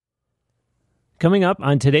Coming up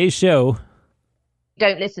on today's show.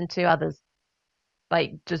 Don't listen to others.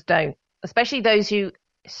 Like, just don't. Especially those who...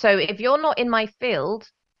 So if you're not in my field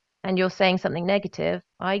and you're saying something negative,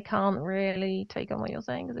 I can't really take on what you're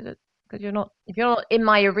saying because you're not... If you're not in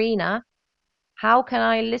my arena, how can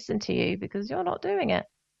I listen to you? Because you're not doing it.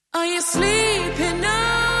 Are you sleeping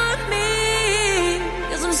on me?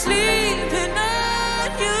 'Cause I'm sleeping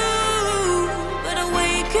on you. But I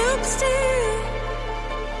wake up still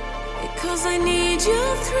because I need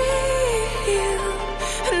you thrill.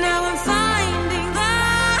 And now I'm finding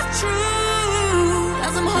that truth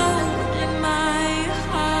as I'm holding my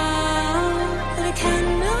heart that I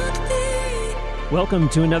cannot be. Welcome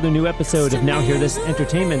to another new episode of Now Hear This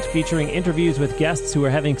Entertainment, featuring interviews with guests who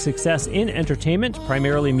are having success in entertainment,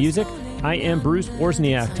 primarily music. I am Bruce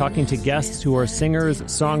Wozniak, talking to guests who are singers,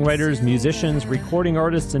 songwriters, musicians, recording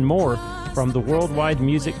artists, and more from the worldwide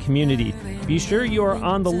music community. Be sure you are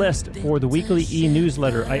on the list for the weekly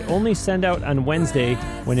e-newsletter. I only send out on Wednesday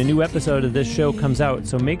when a new episode of this show comes out,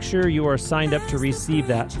 so make sure you are signed up to receive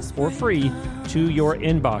that for free to your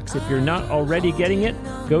inbox. If you're not already getting it,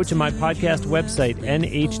 go to my podcast website,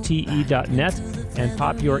 NHTE.net, and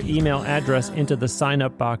pop your email address into the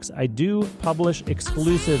sign-up box. I do publish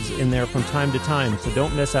exclusives in there from time to time, so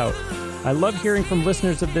don't miss out. I love hearing from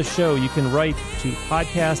listeners of this show. You can write to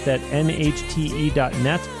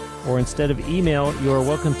podcast@nhte.net, or instead of email, you are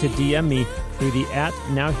welcome to DM me through the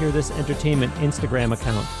 @NowHearThisEntertainment Instagram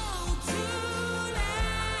account.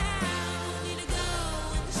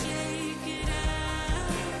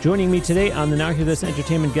 Joining me today on the Now Hear This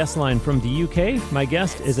Entertainment guest line from the UK, my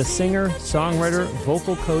guest is a singer, songwriter,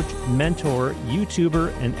 vocal coach, mentor,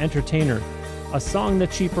 YouTuber, and entertainer. A song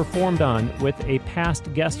that she performed on with a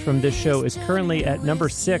past guest from this show is currently at number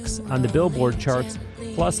 6 on the Billboard charts.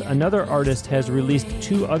 Plus, another artist has released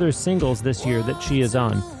 2 other singles this year that she is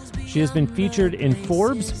on. She has been featured in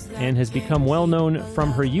Forbes and has become well known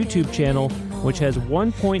from her YouTube channel, which has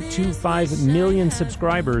 1.25 million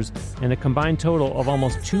subscribers and a combined total of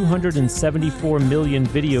almost 274 million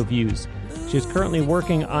video views. She is currently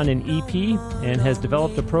working on an EP and has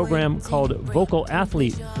developed a program called Vocal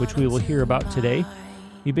Athlete, which we will hear about today.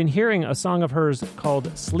 You've been hearing a song of hers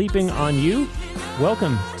called Sleeping on You.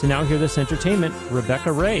 Welcome to Now Hear This Entertainment,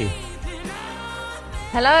 Rebecca Ray.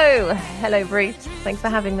 Hello. Hello, Bruce. Thanks for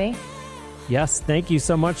having me. Yes, thank you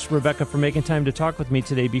so much, Rebecca, for making time to talk with me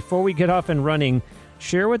today. Before we get off and running,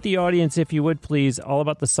 share with the audience, if you would please, all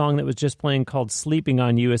about the song that was just playing called Sleeping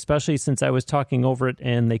on You, especially since I was talking over it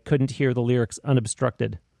and they couldn't hear the lyrics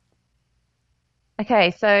unobstructed.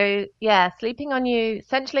 Okay, so yeah, Sleeping on You,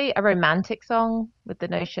 essentially a romantic song with the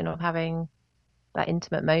notion of having that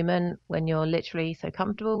intimate moment when you're literally so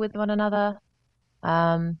comfortable with one another.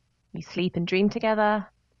 You sleep and dream together.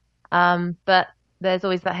 But there's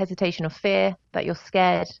always that hesitation of fear that you're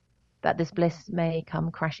scared that this bliss may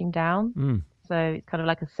come crashing down. So it's kind of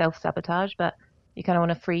like a self-sabotage, but you kind of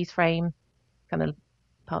want to freeze frame, kind of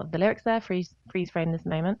part of the lyrics there, freeze frame this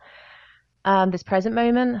moment, this present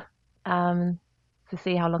moment, to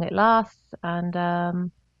see how long it lasts. And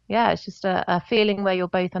yeah, it's just a feeling where you're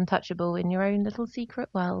both untouchable in your own little secret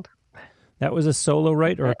world. That was a solo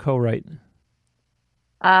write or a co-write?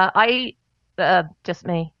 Just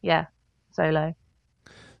me, yeah, solo.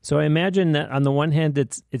 So I imagine that on the one hand,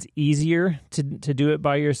 it's easier to do it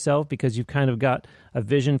by yourself because you've kind of got a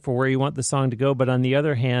vision for where you want the song to go. But on the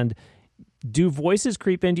other hand, do voices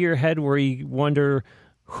creep into your head where you wonder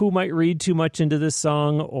who might read too much into this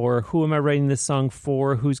song, or who am I writing this song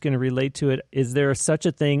for? Who's going to relate to it? Is there such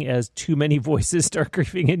a thing as too many voices start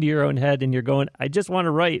creeping into your own head and you're going, I just want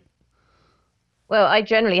to write? Well, I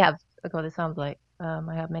generally have, oh God, it sounds like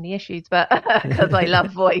I have many issues, but because I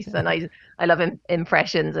love voice and I love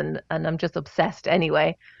impressions and I'm just obsessed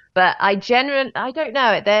anyway. But I don't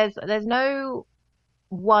know. There's no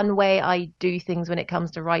one way I do things when it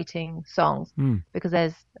comes to writing songs, because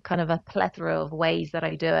there's kind of a plethora of ways that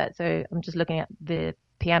I do it. So I'm just looking at the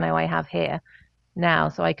piano I have here now.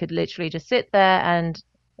 So I could literally just sit there and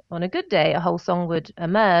on a good day, a whole song would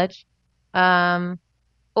emerge. Or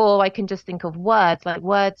I can just think of words, like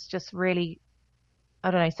words just really, I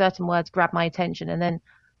don't know, certain words grab my attention, and then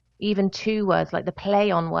even 2 words, like the play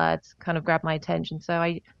on words, kind of grab my attention. So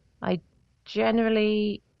I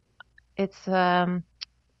generally, it's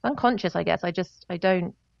unconscious, I guess. I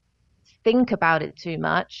don't think about it too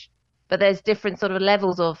much, but there's different sort of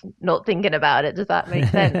levels of not thinking about it. Does that make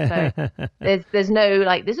sense? So there's no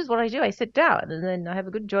like, this is what I do. I sit down and then I have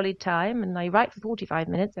a good jolly time and I write for 45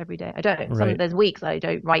 minutes every day. I don't. Right. There's weeks I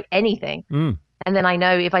don't write anything. And then I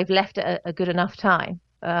know if I've left it a good enough time,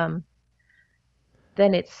 then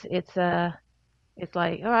it's it's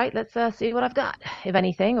like, all right, let's see what I've got, if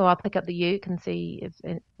anything, or I'll pick up the uke and see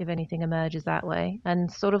if anything emerges that way,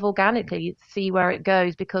 and sort of organically see where it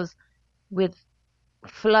goes, because with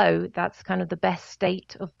flow, that's kind of the best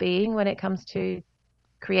state of being when it comes to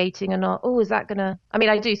creating. And not, oh, is that gonna, I mean,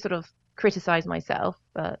 I do sort of criticize myself,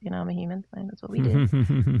 but I'm a human, so that's what we do.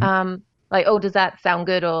 Like, oh, does that sound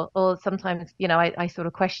good? Or sometimes, I sort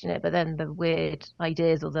of question it, but then the weird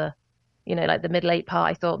ideas, or the, like the middle eight part,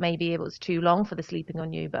 I thought maybe it was too long for the Sleeping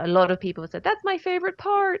on You, but a lot of people said, that's my favorite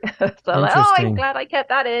part. So I'm like, oh, I'm glad I kept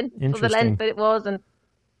that in for the length that it was. And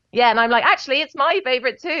yeah, and I'm like, actually, it's my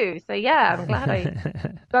favorite too. So yeah, I'm glad I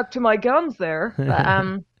stuck to my guns there.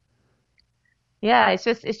 But yeah, it's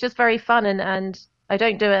just very fun, and I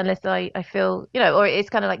don't do it unless I feel, or it's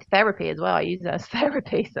kind of like therapy as well. I use it as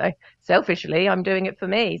therapy. So selfishly, I'm doing it for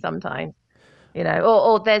me sometimes,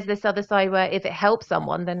 or there's this other side where if it helps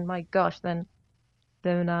someone, then my gosh, then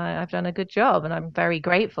I've done a good job, and I'm very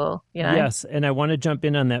grateful, Yes, and I want to jump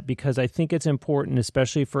in on that, because I think it's important,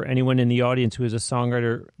 especially for anyone in the audience who is a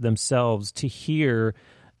songwriter themselves, to hear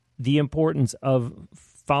the importance of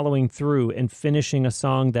following through and finishing a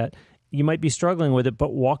song that you might be struggling with it,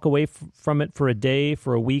 but walk away from it for a day,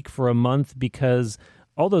 for a week, for a month, because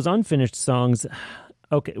all those unfinished songs,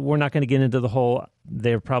 okay, we're not going to get into the whole,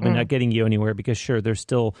 they're probably not getting you anywhere, because sure, there's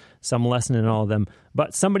still some lesson in all of them,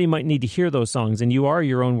 but somebody might need to hear those songs, and you are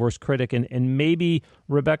your own worst critic. And maybe,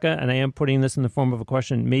 Rebecca, and I am putting this in the form of a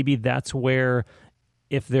question, maybe that's where,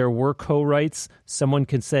 if there were co-writes, someone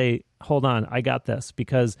could say, hold on, I got this,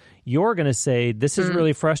 because you're going to say, this is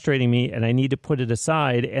really frustrating me and I need to put it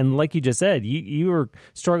aside. And like you just said, you were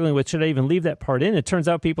struggling with, should I even leave that part in? It turns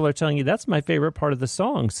out people are telling you that's my favorite part of the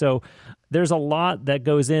song. So there's a lot that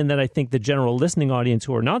goes in that I think the general listening audience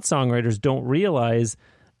who are not songwriters don't realize.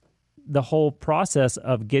 The whole process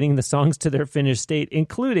of getting the songs to their finished state,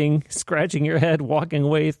 including scratching your head, walking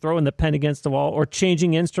away, throwing the pen against the wall, or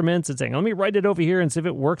changing instruments and saying, let me write it over here and see if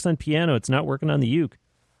it works on piano. It's not working on the uke.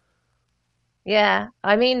 Yeah.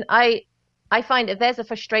 I mean, I find if there's a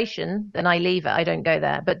frustration, then I leave it. I don't go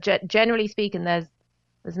there. But generally speaking, there's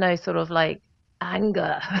no sort of like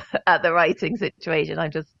anger at the writing situation. I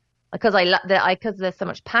just, because because there's so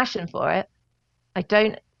much passion for it,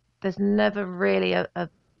 there's never really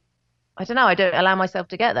I don't know, I don't allow myself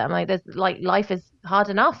to get there. I'm like, life is hard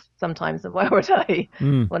enough sometimes. Why would I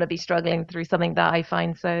want to be struggling through something that I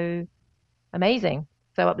find so amazing,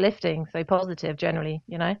 so uplifting, so positive generally,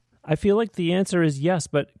 I feel like the answer is yes,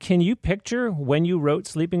 but can you picture when you wrote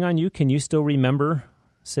Sleeping on You? Can you still remember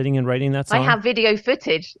sitting and writing that song? I have video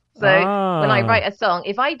footage. So when I write a song,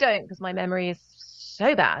 if I don't, because my memory is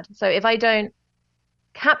so bad, so if I don't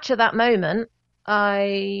capture that moment,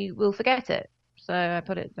 I will forget it. So I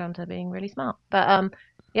put it down to being really smart. But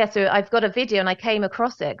yeah, so I've got a video, and I came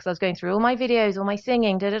across it because I was going through all my videos, all my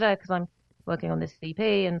singing, because I'm working on this EP.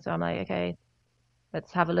 And so I'm like, okay,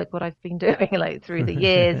 let's have a look what I've been doing like through the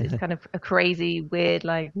years. It's kind of a crazy, weird,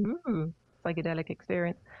 like psychedelic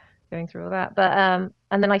experience going through all that. But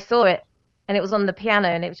and then I saw it, and it was on the piano,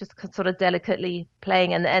 and it was just sort of delicately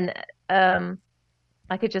playing. And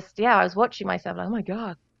I could just, I was watching myself like, oh my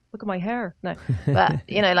God, look at my hair. No, but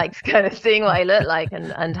like kind of seeing what I look like,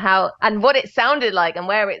 and how, and what it sounded like, and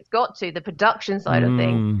where it's got to, the production side of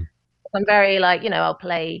things. I'm very like, I'll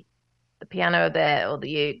play the piano a bit or the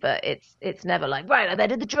uke, but it's never like, right, I've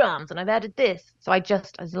added the drums and I've added this. So I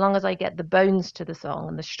just, as long as I get the bones to the song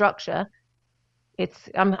and the structure,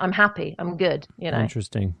 I'm happy. I'm good,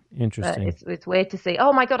 Interesting. But it's weird to see,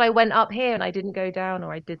 oh my God, I went up here and I didn't go down,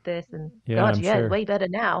 or I did this, and sure. Way better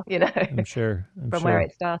now, I'm sure. from where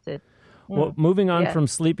it started. Well, moving on from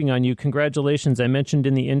Sleeping on You, congratulations. I mentioned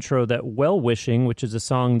in the intro that Well Wishing, which is a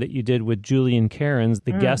song that you did with Julian Cairns,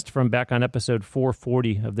 the guest from back on episode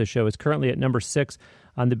 440 of the show, is currently at number 6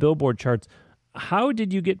 on the Billboard charts. How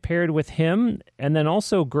did you get paired with him? And then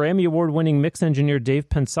also Grammy Award-winning mix engineer Dave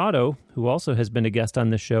Pensato, who also has been a guest on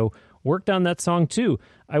the show, worked on that song too.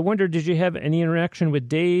 I wonder, did you have any interaction with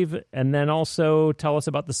Dave? And then also tell us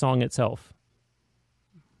about the song itself.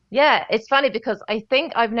 Yeah, it's funny because I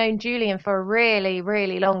think I've known Julian for a really,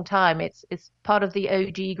 really long time. It's part of the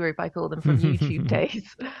OG group, I call them, from YouTube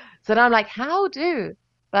days. So now I'm like,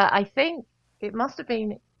 but I think it must have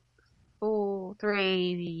been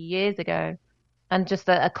 3 years ago. And just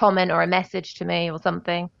a comment or a message to me or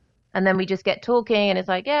something. And then we just get talking, and it's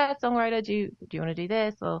like, yeah, songwriter, do you want to do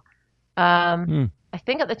this? Or I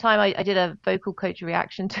think at the time I did a vocal coach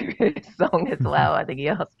reaction to his song as well. I think he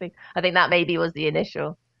asked me. I think that maybe was the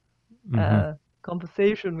initial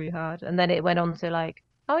conversation we had. And then it went on to like,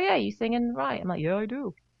 oh yeah, you sing and write. I'm like, yeah, I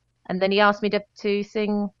do. And then he asked me to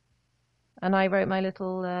sing, and I wrote my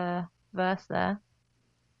little verse there.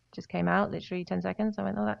 just came out, literally 10 seconds. I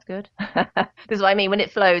went, oh, that's good. This is what I mean. When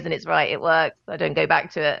it flows and it's right, it works. I don't go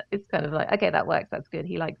back to it. It's kind of like, okay, that works. That's good.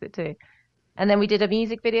 He likes it too. And then we did a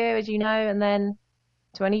music video, as you know, and then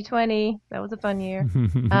 2020, that was a fun year.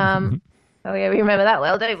 Oh yeah, we remember that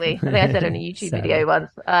well, don't we? I think I said on a YouTube video once,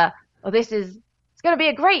 it's going to be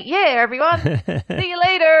a great year, everyone. See you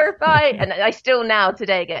later. Bye. And I still now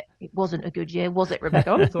today it wasn't a good year, was it,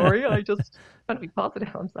 Rebecca? I'm sorry. I just want to be positive.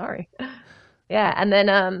 I'm sorry. Yeah. And then,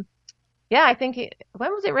 I think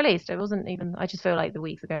when was it released? It wasn't even, I just feel like the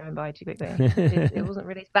weeks are going by too quickly. It wasn't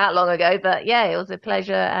released that long ago, but yeah, it was a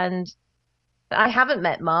pleasure. And I haven't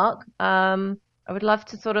met Mark. I would love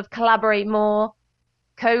to sort of collaborate more.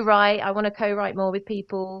 Co-write. I want to co-write more with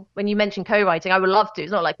people. When you mention co-writing, I would love to.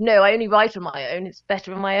 It's not like, no, I only write on my own. It's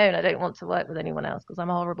better on my own. I don't want to work with anyone else because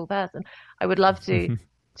I'm a horrible person. I would love to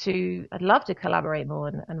I'd love to collaborate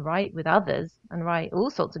more and write with others and write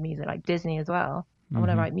all sorts of music, like Disney as well. I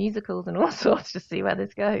want to write musicals and all sorts to see where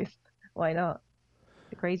this goes. Why not?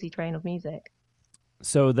 The crazy train of music.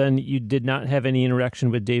 So then you did not have any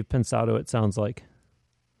interaction with Dave Pensato, it sounds like.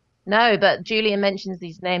 No, but Julian mentions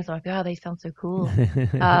these names. I'm like, oh, they sound so cool.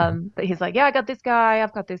 But he's like, yeah, I got this guy.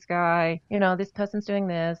 I've got this guy. You know, this person's doing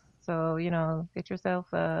this. So, you know, get yourself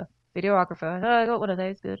a videographer. Oh, I got one of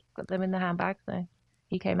those. Good. Got them in the handbag. So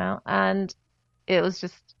he came out and it was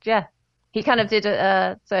just, yeah. He kind of did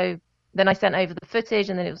it. So then I sent over the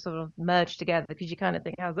footage and then it was sort of merged together because you kind of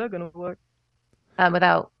think, how's that going to work?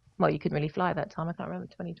 Without, well, you couldn't really fly that time. I can't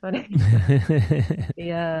remember 2020.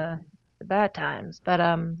 Yeah. The bad times, but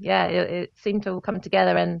it seemed to all come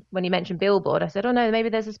together. And when you mentioned Billboard, I said, oh no, maybe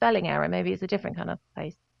there's a spelling error, maybe it's a different kind of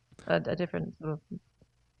place, a different sort of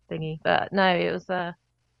thingy. But no, it was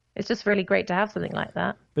it's just really great to have something like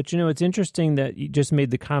that. But you know, it's interesting that you just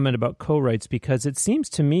made the comment about co-writes, because it seems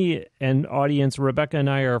to me, and audience, Rebecca and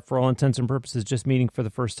I are for all intents and purposes just meeting for the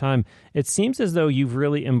first time. It seems as though you've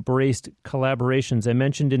really embraced collaborations. I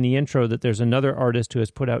mentioned in the intro that there's another artist who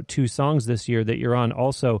has put out 2 songs this year that you're on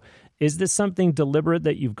also. Is this something deliberate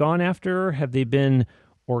that you've gone after? Have they been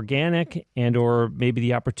organic, and or maybe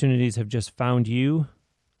the opportunities have just found you?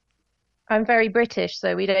 I'm very British,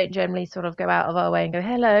 so we don't generally sort of go out of our way and go,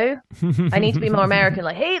 hello. I need to be more American,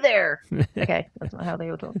 like, hey there. Okay, that's not how they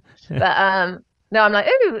all talk. But no, I'm like,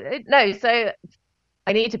 ooh, no. So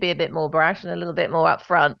I need to be a bit more brash and a little bit more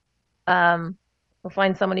upfront. We'll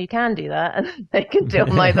find someone who can do that and they can do it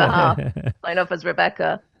on my behalf. Sign off as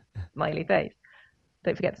Rebecca, smiley face.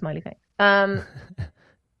 Don't forget the smiley face.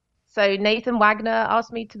 So Nathan Wagner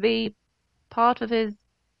asked me to be part of his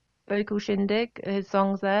vocal shindig, his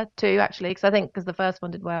songs there too, actually, because the first one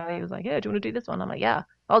did well. He was like, yeah, do you want to do this one? I'm like, yeah,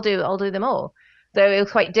 I'll do them all. So it was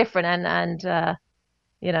quite different and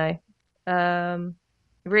you know,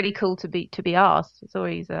 really cool to be asked. It's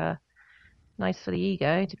always nice for the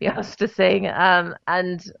ego to be asked to sing.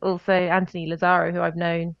 And also Anthony Lazzaro, who I've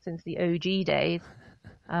known since the OG days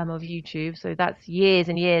of YouTube. So that's years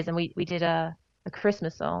and years. And we did a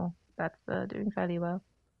Christmas song that's doing fairly well.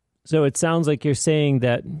 So it sounds like you're saying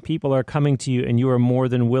that people are coming to you and you are more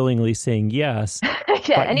than willingly saying yes.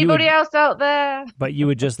 Yeah, anybody else out there? But you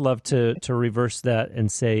would just love to reverse that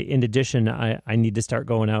and say, in addition, I need to start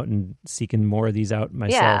going out and seeking more of these out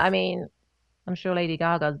myself. Yeah, I mean, I'm sure Lady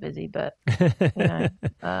Gaga's busy, but, you know.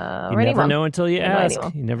 You never know until you ask.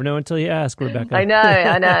 You never know until you ask, Rebecca. I know.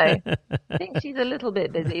 I think she's a little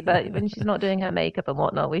bit busy, but when she's not doing her makeup and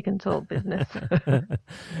whatnot, we can talk business.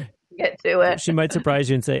 Get to it. She might surprise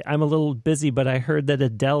you and say, I'm a little busy, but I heard that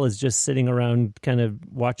Adele is just sitting around kind of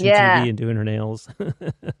watching TV and doing her nails.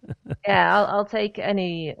 Yeah, I'll take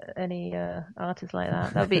any artist like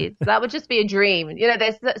that. That would just be a dream. You know,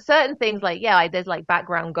 there's certain things like, there's like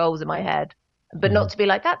background goals in my head, but not to be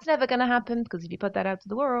like, that's never going to happen, because if you put that out to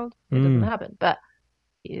the world, it doesn't happen. But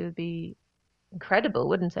it would be incredible,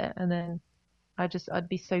 wouldn't it? And then I'd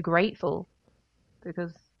be so grateful,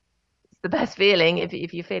 because the best feeling.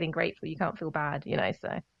 If you're feeling grateful, you can't feel bad, you know. So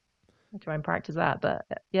I try and practice that. But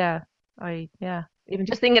even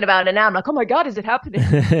just thinking about it now, I'm like, oh my God, is it happening?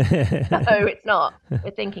 No, it's not.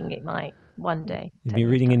 We're thinking it might one day. You'd be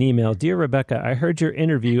reading an email. Dear Rebecca, I heard your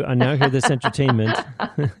interview on Now Hear This Entertainment.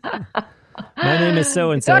 My name is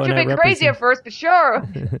so-and-so. Thought you'd be crazy at first, but sure.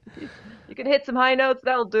 You can hit some high notes,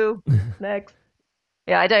 that'll do. Next.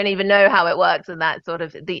 Yeah, I don't even know how it works, and that sort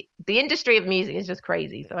of the industry of music is just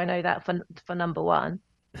crazy. So I know that for number one,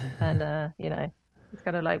 and you know, it's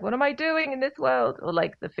kind of like, what am I doing in this world? Or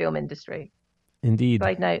like the film industry. Indeed.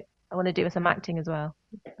 Side note, I want to do some acting as well.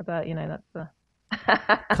 But you know, that's the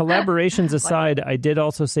collaborations aside. I did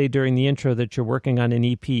also say during the intro that you're working on an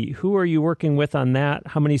EP. Who are you working with on that?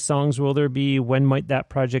 How many songs will there be? When might that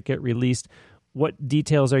project get released? what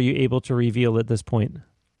details are you able to reveal at this point?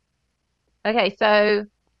 Okay, so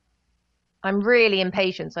I'm really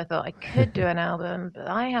impatient. So I thought I could do an album, but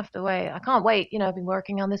I have to wait. I can't wait. I've been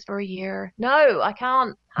working on this for a year. No, I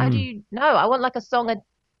can't. How do you? No, I want like not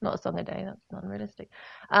a song a day. That's not realistic.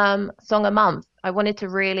 Song a month. I wanted to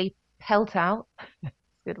really pelt out.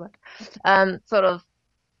 Good word. Sort of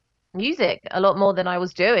music a lot more than I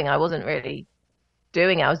was doing. I wasn't really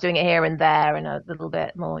doing it. I was doing it here and there and a little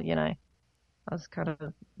bit more, I was kind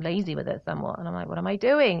of lazy with it somewhat. And I'm like, what am I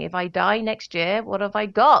doing? If I die next year, what have I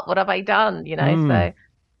got? What have I done? So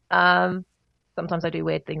sometimes I do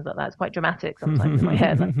weird things like that. It's quite dramatic sometimes in my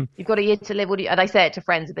head. Like, you've got a year to live. What do you, and I say it to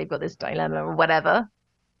friends if they've got this dilemma or whatever.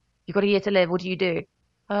 You've got a year to live. What do? You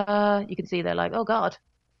can see they're like, oh God,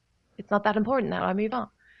 it's not that important now. I move on.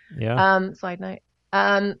 Yeah. Side note.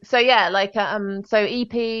 So yeah, so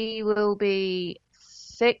EP will be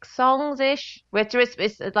 6 songs-ish, which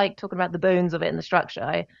it's like talking about the bones of it and the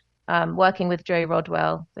structure. Working with Joe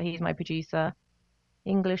Rodwell, so he's my producer,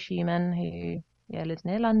 English human who lives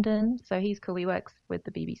near London, so he's cool. He works with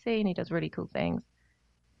the BBC and he does really cool things,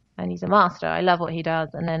 and he's a master. I love what he does.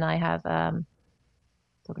 And then I have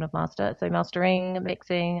talking of master, so mastering,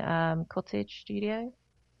 mixing, Cottage Studio.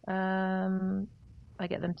 I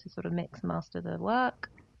get them to sort of mix and master the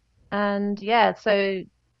work, and so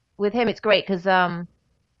with him it's great because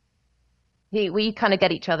we kind of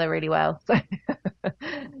get each other really well. So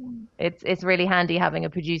it's really handy having a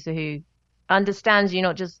producer who understands you,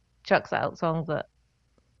 not just chucks out songs that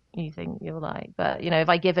you think you'll like, but if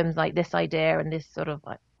I give him like this idea and this sort of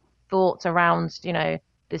like thoughts around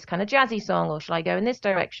this kind of jazzy song, or should I go in this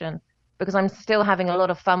direction, because I'm still having a lot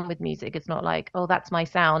of fun with music. It's not like, oh, that's my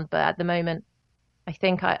sound, but at the moment I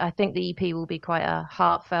think the EP will be quite a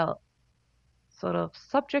heartfelt sort of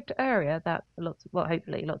subject area that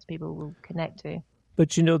hopefully lots of people will connect to.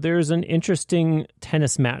 But there's an interesting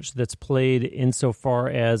tennis match that's played insofar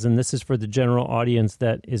as, and this is for the general audience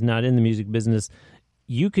that is not in the music business,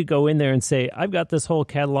 you could go in there and say, I've got this whole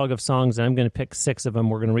catalog of songs and I'm going to pick 6 of them.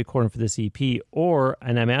 We're going to record them for this EP.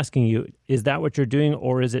 And I'm asking you, is that what you're doing?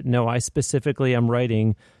 Or is it, no, I specifically am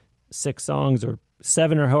writing 6 songs or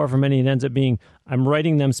 7 or however many it ends up being. I'm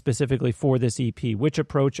writing them specifically for this EP. Which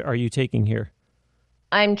approach are you taking here?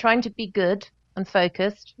 I'm trying to be good and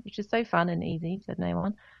focused, which is so fun and easy, said no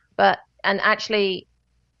one. And actually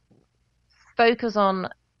focus on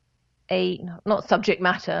not subject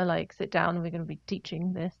matter, like sit down and we're going to be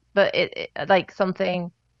teaching this, but it like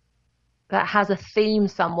something that has a theme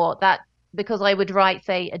somewhat, that because I would write,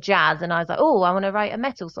 say, a jazz, and I was like, oh, I want to write a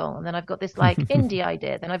metal song, and then I've got this like indie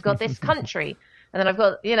idea, then I've got this country, and then I've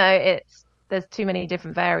got, there's too many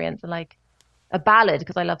different variants, and like a ballad,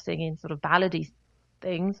 because I love singing sort of ballady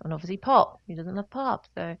things, and obviously pop. Who doesn't love pop?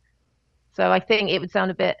 So I think it would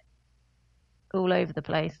sound a bit all over the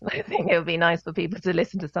place. I think it would be nice for people to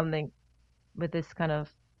listen to something with this kind of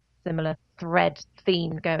similar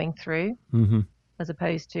theme going through, as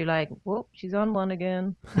opposed to like, whoop, she's on one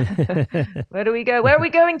again. Where do we go? Where are we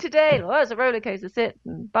going today? Oh, it's a roller coaster. Sit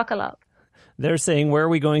and buckle up. They're saying, where are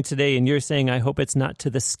we going today? And you're saying, I hope it's not to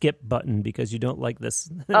the skip button because you don't like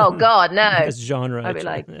this. Oh, God, no. This genre. I'd be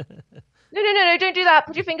like, no, don't do that.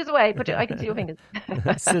 Put your fingers away. I can see your fingers.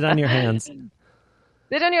 Sit on your hands.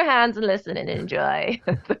 Sit on your hands and listen and enjoy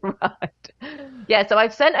the ride. Yeah, so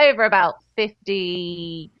I've sent over about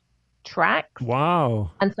 50 tracks.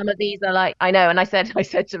 Wow. And some of these are like, I know, and I said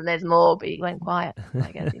to them, there's more, but he went quiet.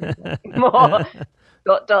 I guess he didn't say more. ...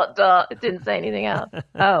 It didn't say anything else.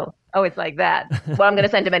 Oh, it's like that. Well, I'm going to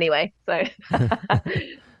send him anyway. So,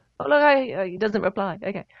 oh look, he doesn't reply.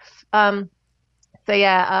 Okay. So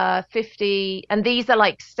yeah, 50, and these are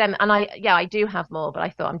like and I do have more, but I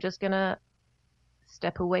thought I'm just going to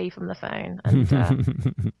step away from the phone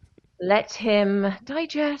and let him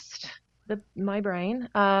digest my brain.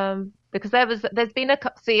 Because there's been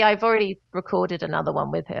I've already recorded another one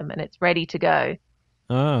with him and it's ready to go.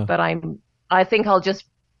 Oh. But I think I'll just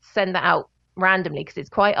send that out randomly because it's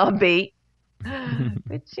quite upbeat,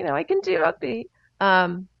 which, I can do upbeat.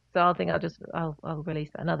 So I'll release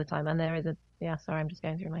that another time. And there is sorry, I'm just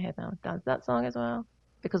going through my head now. Does that song as well?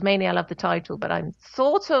 Because mainly I love the title, but I'm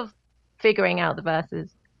sort of figuring out the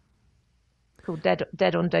verses. Called Dead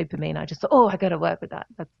on Dopamine. I just thought, I got to work with that.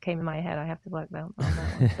 That came in my head. I have to work on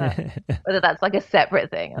that one. So, whether that's like a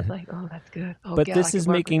separate thing. I was like, that's good. But this is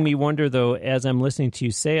making me wonder, though, as I'm listening to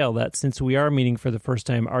you say all that, since we are meeting for the first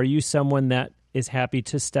time, are you someone that is happy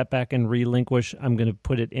to step back and relinquish, I'm going to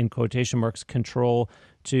put it in quotation marks, control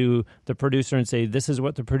to the producer and say, this is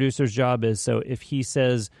what the producer's job is. So if he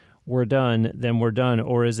says we're done, then we're done.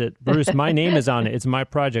 Or is it, Bruce, my name is on it. It's my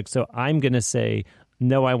project. So I'm going to say,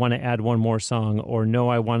 no, I want to add one more song, or no,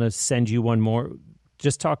 I want to send you one more?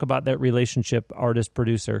 Just talk about that relationship,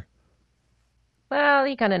 artist-producer. Well,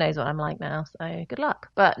 he kind of knows what I'm like now, so good luck.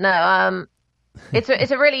 But no, it's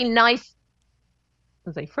a really nice,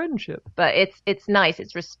 I say friendship, but it's nice.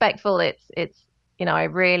 It's respectful. It's I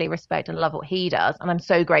really respect and love what he does, and I'm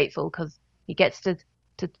so grateful because he gets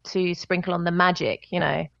to sprinkle on the magic.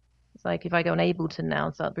 It's like if I go on Ableton now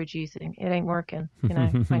and start producing, it ain't working.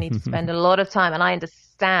 I need to spend a lot of time, and I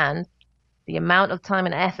understand the amount of time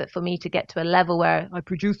and effort for me to get to a level where I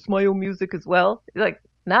produce my own music as well. It's like,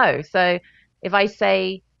 no. So if I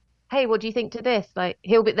say, hey, what do you think to this? Like,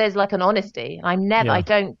 there's like an honesty. I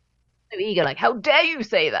don't so eager, like, how dare you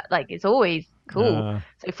say that? Like, it's always cool.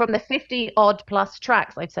 So from the 50 odd plus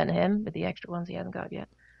tracks I've sent him, with the extra ones he hasn't got yet,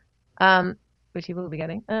 which he will be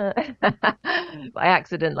getting by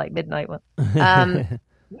accident, like midnight one.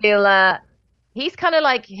 He's kind of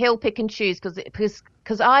like, he'll pick and choose because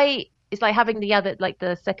it's like having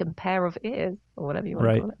the second pair of ears or whatever you want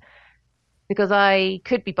to call it. Because I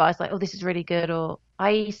could be biased, like, oh, this is really good, or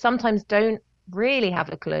I sometimes don't really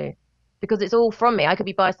have a clue because it's all from me. I could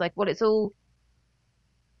be biased, like, well, it's all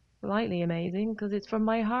slightly amazing because it's from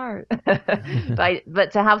my heart.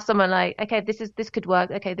 but to have someone like, okay, this could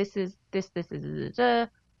work. Okay, this is for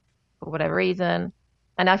whatever reason,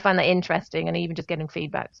 and I find that interesting. And even just getting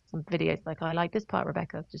feedback, some videos like, I like this part,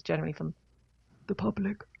 Rebecca, just generally from the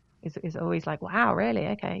public is always like, wow, really?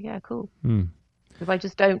 Okay, yeah, cool.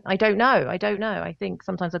 Because I don't know. I think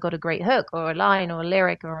sometimes I've got a great hook or a line or a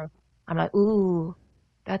lyric, or I'm like, ooh,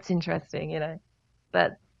 that's interesting,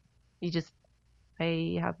 But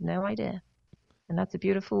I have no idea. And that's a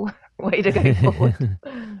beautiful way to go forward.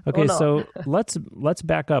 Okay, so let's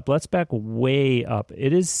back up. Let's back way up.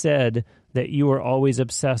 It is said that you were always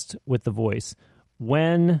obsessed with the voice.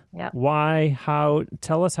 When, why, how?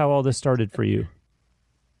 Tell us how all this started for you.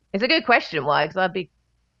 It's a good question, why? Because I'd be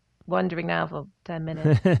wondering now for 10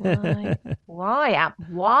 minutes.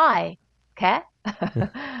 Why? Okay.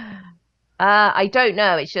 I don't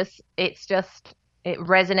know. It's just it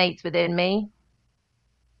resonates within me.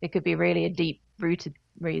 It could be really a deep rooted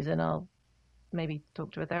reason. I'll maybe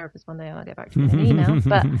talk to a therapist one day and I'll get back to you in an email.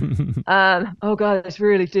 But oh god, it's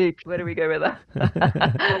really deep. Where do we go with that?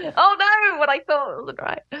 Oh no, what I thought wasn't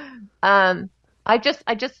right. I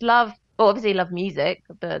just love, obviously love music,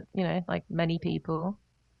 but like many people,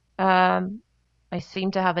 I seem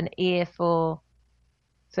to have an ear for.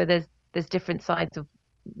 So there's different sides of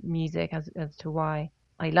music as to why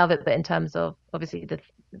I love it, but in terms of obviously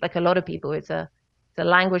like a lot of people, it's a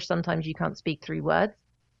language sometimes you can't speak through words.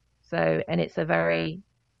 So, and it's a very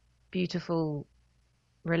beautiful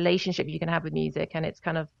relationship you can have with music, and it's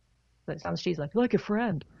kind of, it sounds cheesy, like a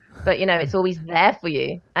friend, but it's always there for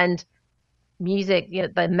you. And music,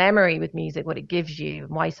 the memory with music, what it gives you,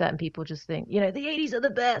 and why certain people just think, the 80s are the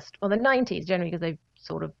best, or the 90s generally, because they've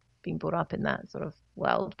sort of been brought up in that sort of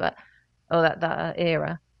world, but that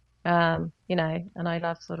era. And I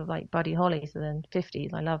love sort of like Buddy Holly, so then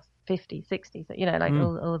 50s, I love 50s, 60s,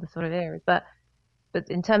 all the sort of eras. But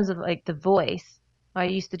in terms of like the voice, I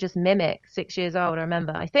used to just mimic. 6 years old, I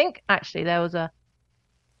remember. I think actually there was a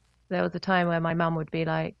time where my mum would be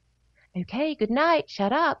like, okay, good night,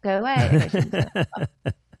 shut up, go away.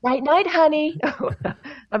 Right night, honey.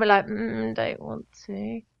 I'd be like, don't want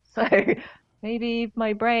to. So maybe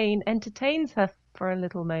my brain entertains her for a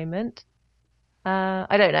little moment.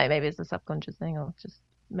 I don't know, maybe it's a subconscious thing or just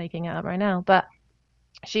making it up right now. But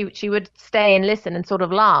she would stay and listen and sort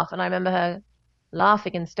of laugh. And I remember her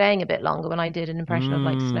laughing and staying a bit longer when I did an impression of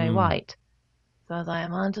like Snow White. So I was like,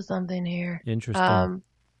 I'm onto something here. Interesting.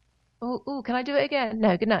 Oh, can I do it again?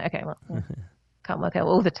 No, good night. Okay, well, can't work out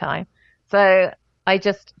all the time. So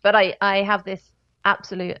I have this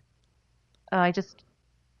absolute, I just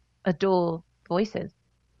adore voices.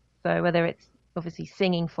 So whether it's obviously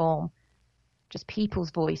singing form, just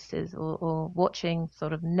people's voices, or watching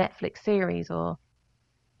sort of Netflix series or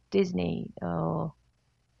Disney or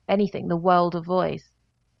anything, the world of voice.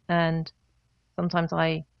 And sometimes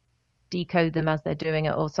I decode them as they're doing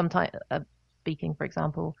it, or sometimes speaking, for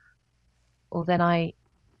example, or then I'll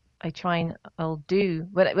do,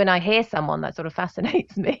 when I hear someone that sort of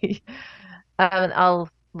fascinates me, I'll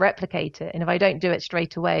replicate it. And if I don't do it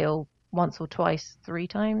straight away, or once or twice, 3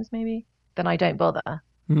 times maybe, then I don't bother.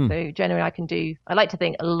 So generally I like to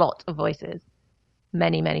think a lot of voices,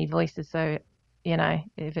 many voices. So,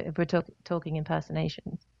 if we're talking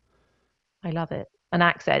impersonations, I love it. And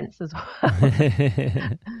accents as well.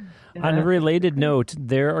 On a related note,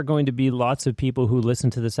 there are going to be lots of people who listen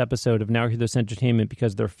to this episode of Now Hear This Entertainment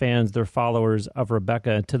because they're fans, they're followers of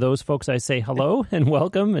Rebecca. To those folks, I say hello and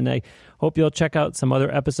welcome, and I hope you'll check out some other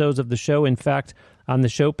episodes of the show. In fact, on the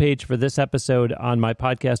show page for this episode on my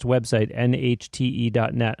podcast website,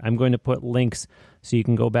 nhte.net, I'm going to put links so you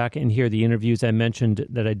can go back and hear the interviews I mentioned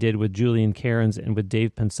that I did with Julian Cairns and with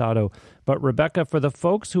Dave Pensato. But Rebecca, for the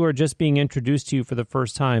folks who are just being introduced to you for the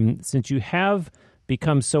first time, since you have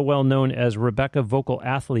become so well known as Rebecca Vocal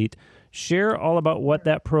Athlete, share all about what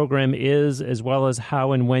that program is, as well as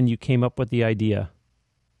how and when you came up with the idea.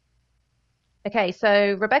 Okay,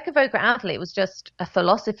 so Rebecca Vocal Athlete was just a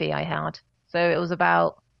philosophy I had. So it was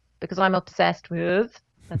about, because I'm obsessed with,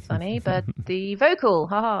 that's funny, but the vocal,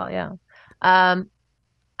 yeah.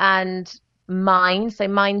 And mind, so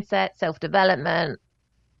mindset, self-development,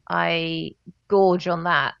 I gorge on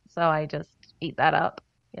that. So I just eat that up.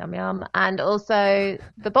 Yum, yum. And also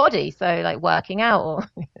the body. So like working out or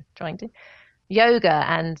trying to yoga.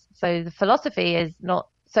 And so the philosophy is not,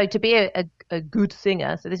 so to be a good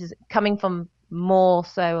singer. So this is coming from more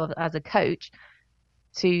so as a coach.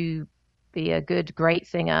 To be a good, great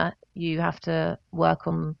singer, you have to work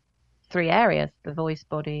on 3 areas, the voice,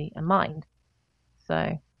 body and mind.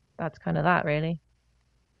 So that's kind of that really.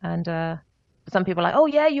 And, some people are like, oh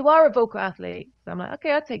yeah, you are a vocal athlete. So I'm like,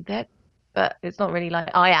 okay, I'll take that. But it's not really like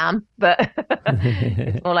I am, but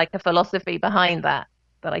it's more like a philosophy behind that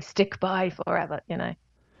I stick by forever, you know.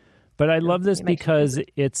 But I love this because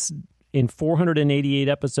it's in 488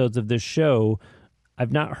 episodes of this show,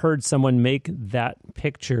 I've not heard someone make that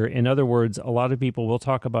picture. In other words, a lot of people will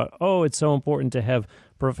talk about, oh, it's so important to have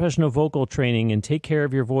professional vocal training and take care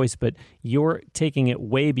of your voice, but you're taking it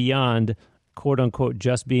way beyond, quote unquote,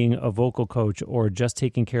 just being a vocal coach or just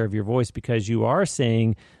taking care of your voice, because you are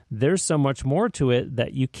saying there's so much more to it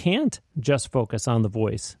that you can't just focus on the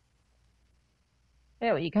voice.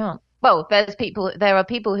 Yeah, well, you can't. Well, there are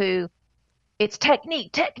people who it's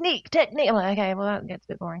technique. I'm like, okay, well, that gets a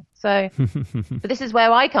bit boring. So, but this is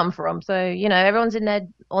where I come from. So, you know, everyone's in there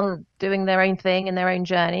on doing their own thing and their own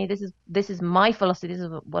journey. This is my philosophy. This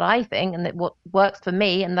is what I think and what works for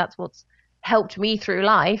me. And that's what's helped me through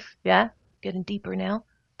life. Yeah. Getting deeper now,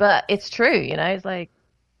 but it's true, you know, it's like,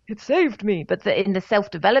 it saved me. But in the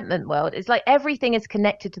self-development world, it's like everything is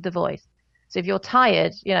connected to the voice. So if you're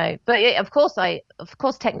tired, you know, but of course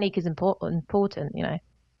technique is important, you know,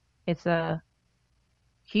 it's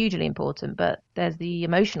hugely important, but there's the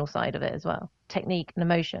emotional side of it as well, technique and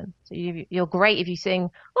emotion. So you're great if you sing,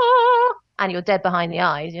 oh, and you're dead behind the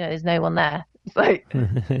eyes, you know, there's no one there. It's like,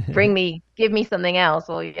 give me something else.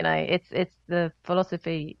 Or, you know, it's the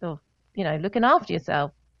philosophy of, you know, looking after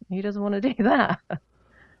yourself. Who doesn't want to do that?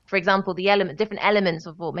 For example, different elements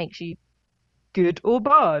of what makes you good or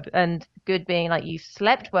bad. And good being like you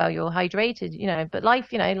slept well, you're hydrated, you know, but life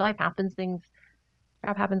happens,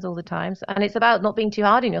 crap happens all the time. And it's about not being too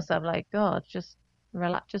hard on yourself. Like, God, just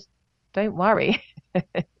relax, just don't worry.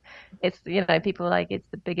 It's, you know, people are like, it's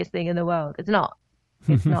the biggest thing in the world. It's not,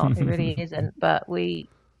 it really isn't. But we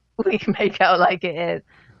make out like it is.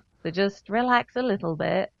 So just relax a little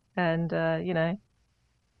bit. And, you know,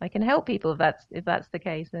 I can help people if that's the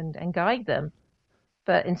case and guide them.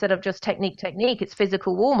 But instead of just technique, it's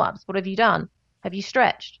physical warm-ups. What have you done? Have you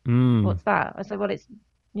stretched? What's that? I said, well, it's,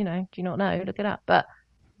 you know, do you not know? Look it up. But,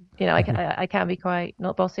 you know, I can be quite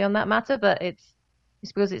not bossy on that matter, but it's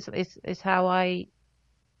because it's how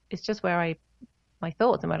it's just where my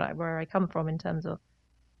thoughts and where I come from in terms of,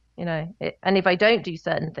 you know, and if I don't do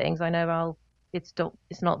certain things, I know it's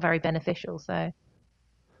not very beneficial. So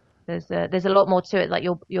there's a lot more to it. Like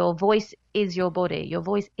your voice is your body. Your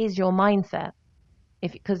voice is your mindset.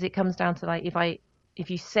 Because it comes down to like, if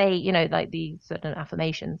you say, you know, like the certain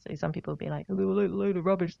affirmations, so some people will be like, oh, load of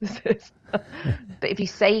rubbish this is. But if you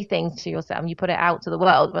say things to yourself and you put it out to the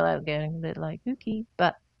world without getting a bit like ooky,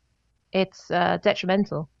 but it's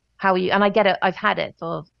detrimental. And I get it. I've had it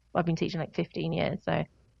I've been teaching like 15 years. So,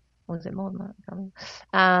 or was it more than that? I can't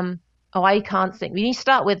remember. Oh, I can't sing. When you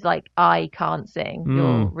start with like, I can't sing,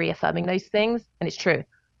 you're reaffirming those things. And it's true.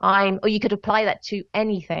 Or you could apply that to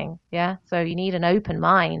anything. Yeah. So you need an open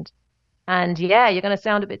mind. And yeah, you're going to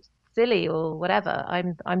sound a bit silly or whatever.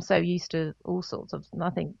 I'm so used to all sorts of,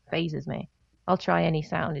 nothing phases me. I'll try any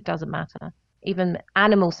sound. It doesn't matter. Even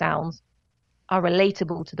animal sounds are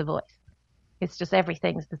relatable to the voice. It's just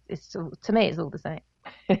everything. To me, it's all the same.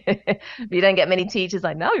 You don't get many teachers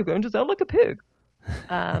like, now you're going to sound like a pig.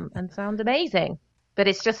 And sound amazing. But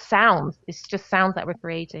it's just sounds. It's just sounds that we're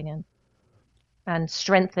creating and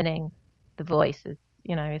strengthening the voice.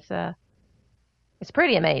 You know, it's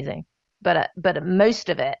pretty amazing. But most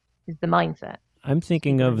of it is the mindset. I'm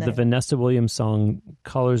thinking of the Vanessa Williams song,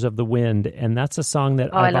 Colors of the Wind, and that's a song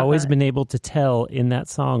that I've always been able to tell in that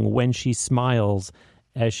song when she smiles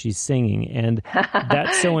as she's singing. And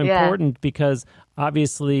that's so important because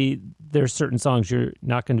obviously there's certain songs you're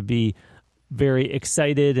not going to be very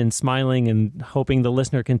excited and smiling and hoping the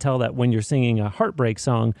listener can tell that when you're singing a heartbreak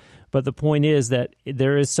song. But the point is that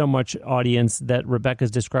there is so much audience that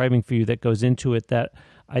Rebecca's describing for you that goes into it that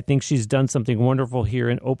I think she's done something wonderful here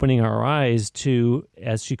in opening our eyes to,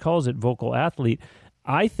 as she calls it, vocal athlete.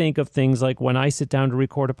 I think of things like when I sit down to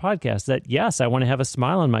record a podcast that, yes, I want to have a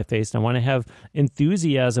smile on my face and I want to have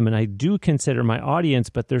enthusiasm, and I do consider my audience,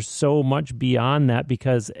 but there's so much beyond that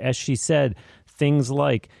because, as she said, things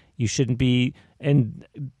like you shouldn't be, and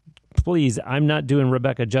please, I'm not doing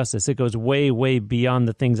Rebecca justice. It goes way, way beyond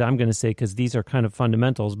the things I'm going to say because these are kind of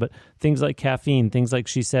fundamentals. But things like caffeine, things like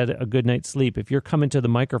she said, a good night's sleep. If you're coming to the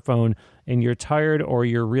microphone and you're tired or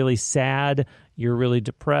you're really sad, you're really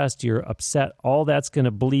depressed, you're upset, all that's going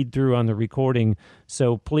to bleed through on the recording.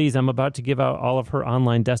 So please, I'm about to give out all of her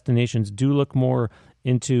online destinations. Do look more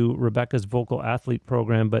into Rebecca's vocal athlete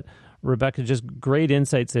program. But Rebecca, just great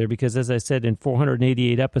insights there because, as I said, in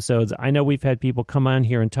 488 episodes, I know we've had people come on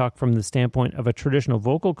here and talk from the standpoint of a traditional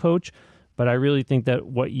vocal coach, but I really think that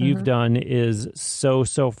what you've done is so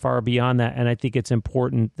far beyond that, and I think it's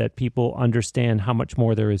important that people understand how much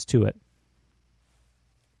more there is to it.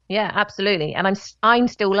 Yeah, absolutely. And I'm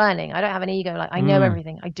still learning. I don't have an ego. Like, I know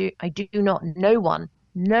everything. I do not. No one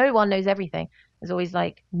knows everything. There's always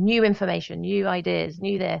like new information, new ideas,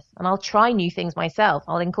 new this. And I'll try new things myself.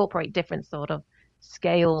 I'll incorporate different sort of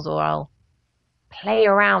scales, or I'll play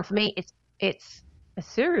around. For me, it's a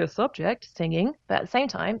serious subject, singing, but at the same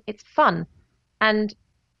time, it's fun. And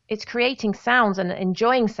it's creating sounds and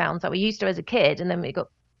enjoying sounds that we used to as a kid. And then we got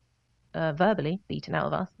verbally beaten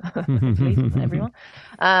out of us, hopefully, from everyone.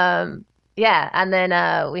 Yeah, and then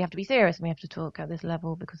we have to be serious and we have to talk at this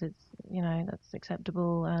level because it's, that's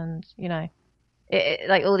acceptable, and,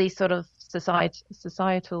 like all these sort of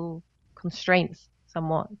societal constraints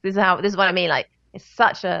somewhat. This is what I mean. Like, it's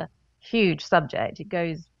such a huge subject. It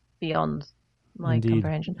goes beyond my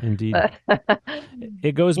comprehension. Indeed.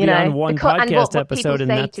 It goes beyond one podcast episode,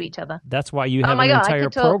 and that's, to each other. That's why you have an entire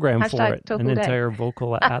program for it, an entire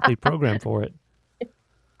vocal athlete program for it.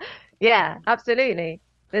 Yeah, absolutely.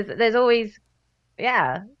 There's always,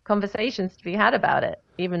 conversations to be had about it.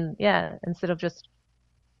 Even, instead of just,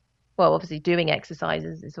 well, obviously doing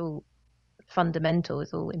exercises is all fundamental.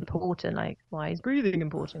 It's all important. Like, why is breathing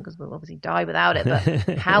important? Because we'll obviously die without it.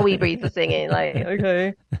 But how we breathe for singing, like,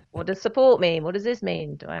 okay, what does support mean? What does this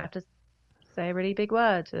mean? Do I have to say a really big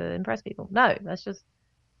word to impress people? No, let's just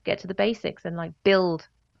get to the basics and like build,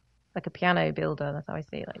 like a piano builder. That's how I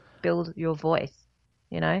see it. Like, build your voice.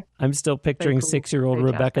 I'm still picturing 6-year-old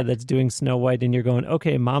Rebecca that's doing Snow White, and you're going,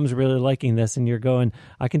 okay, mom's really liking this, and you're going,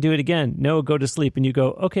 I can do it again. No, go to sleep. And you go,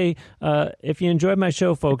 okay, if you enjoyed my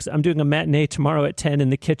show, folks, I'm doing a matinee tomorrow at 10 in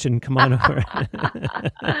the kitchen. Come on over.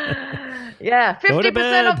 Yeah,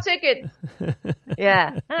 50% off tickets.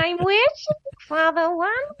 Yeah. I'm wishing for the one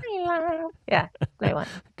I love. Yeah, great one.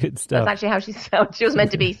 Good stuff. That's actually how she was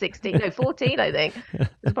meant to be 14, I think.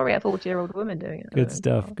 There's probably a 40-year-old woman doing it. Good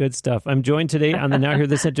stuff. Good stuff. I'm joined today on the Now Hear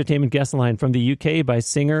This Entertainment guest line from the UK by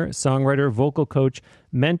singer, songwriter, vocal coach,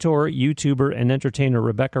 mentor, YouTuber, and entertainer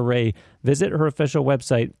Rebecca Ray. Visit her official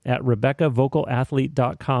website at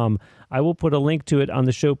RebeccaVocalAthlete.com. I will put a link to it on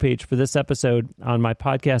the show page for this episode on my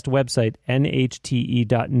podcast website,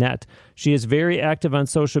 NHTE.net. She is very active on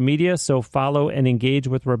social media, so follow and engage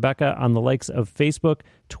with Rebecca on the likes of Facebook,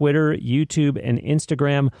 Twitter, YouTube, and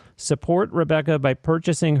Instagram. Support Rebecca by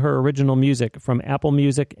purchasing her original music from Apple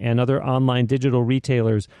Music and other online digital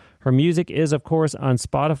retailers. Her music is, of course, on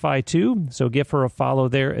Spotify too, so give her a follow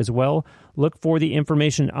there as well. Look for the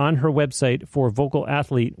information on her website for Vocal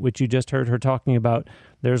Athlete, which you just heard her talking about.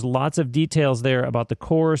 There's lots of details there about the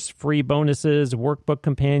course, free bonuses, workbook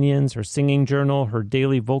companions, her singing journal, her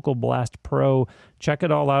daily Vocal Blast Pro. Check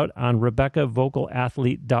it all out on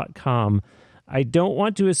RebeccaVocalAthlete.com. I don't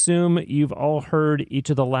want to assume you've all heard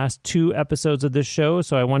each of the last 2 episodes of this show,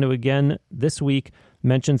 so I want to again this week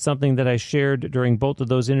mention something that I shared during both of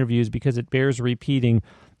those interviews because it bears repeating.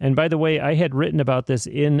 And by the way, I had written about this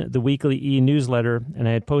in the Weekly e-newsletter, and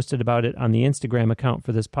I had posted about it on the Instagram account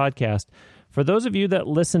for this podcast. For those of you that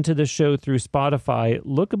listen to the show through Spotify,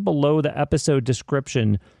 look below the episode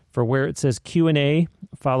description for where it says Q&A,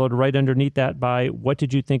 followed right underneath that by what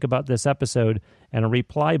did you think about this episode, and a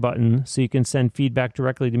reply button so you can send feedback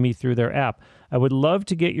directly to me through their app. I would love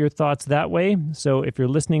to get your thoughts that way, so if you're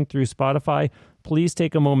listening through Spotify, please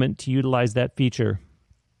take a moment to utilize that feature.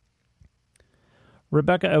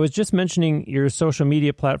 Rebecca, I was just mentioning your social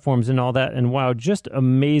media platforms and all that, and wow, just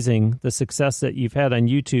amazing the success that you've had on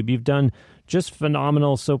YouTube. You've done just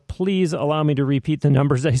phenomenal, so please allow me to repeat the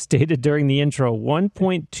numbers I stated during the intro.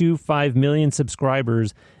 1.25 million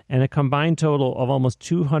subscribers and a combined total of almost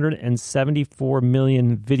 274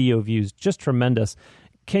 million video views. Just tremendous.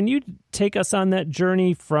 Can you take us on that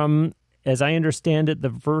journey from, as I understand it, the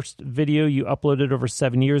first video you uploaded over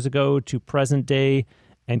 7 years ago to present day,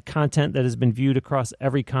 and content that has been viewed across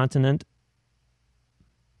every continent?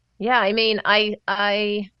 Yeah, I mean,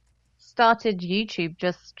 I started YouTube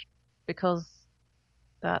just because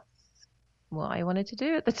that's what I wanted to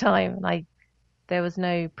do at the time. There was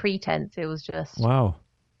no pretense. It was just, wow.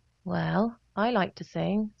 Well, I like to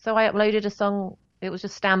sing. So I uploaded a song. It was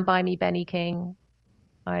just Stand By Me, Benny King.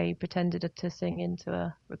 I pretended to sing into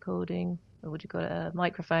a recording, or what do you call it, a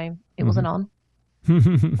microphone. It wasn't on.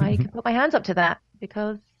 I can put my hands up to that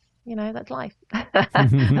because, that's life.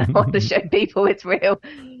 I want to show people it's real.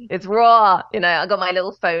 It's raw. I got my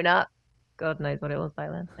little phone up. God knows what it was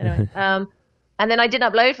back then. Anyway, and then I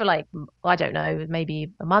didn't upload for I don't know,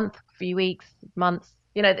 maybe a month, a few weeks, months.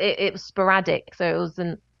 It was sporadic. So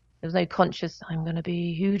there was no conscious, I'm going to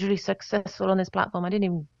be hugely successful on this platform. I didn't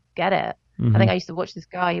even get it. I think I used to watch this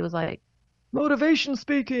guy. He was like, motivation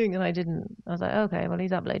speaking. And I didn't. I was like, okay, well,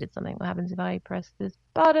 he's uploaded something. What happens if I press this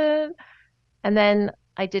button? And then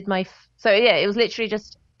I did it was literally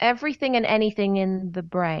just everything and anything in the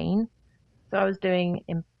brain. So I was doing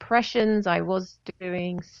impressions. I was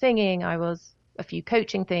doing singing. I was a few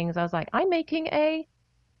coaching things. I was like, I'm making a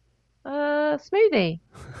smoothie,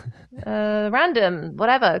 random,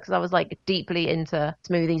 whatever. Because I was deeply into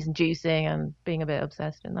smoothies and juicing and being a bit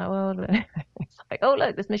obsessed in that world. It's like, oh,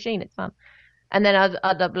 look, this machine, it's fun. And then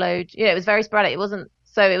I'd upload, it was very sporadic. It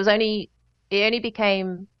only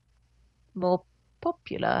became more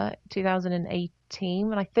popular in 2018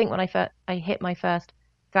 when I hit my first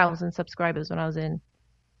 1,000 subscribers when I was in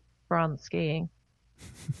France skiing.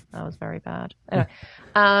 That was very bad. Anyway,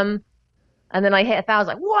 and then I hit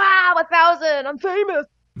 1,000, wow, 1,000, I'm famous.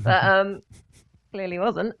 But clearly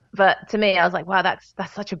wasn't. But to me, I was like, wow, that's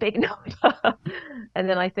such a big number. And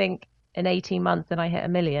then I think in 18 months, then I hit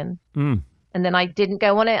 1 million. And then I didn't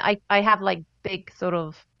go on it. I have big sort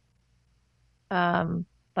of time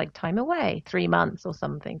away, 3 months or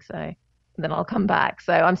something. So then I'll come back.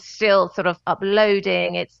 So I'm still sort of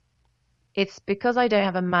uploading. It's because I don't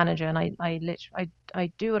have a manager, and I literally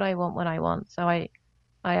do what I want when I want. So I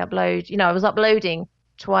upload. I was uploading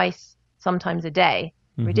twice, sometimes a day.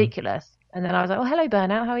 Ridiculous. And then I was like, oh, hello,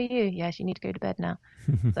 Burnout. How are you? Yes, you need to go to bed now.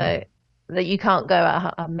 So that you can't go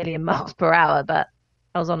at 1 million miles per hour. But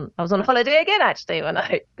I was on holiday again, actually, when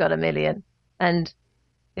I got 1 million. And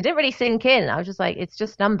it didn't really sink in. I was just like, it's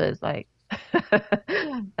just numbers. I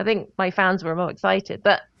think my fans were more excited.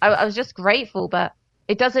 But I was just grateful. But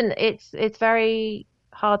it's very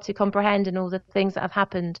hard to comprehend, and all the things that have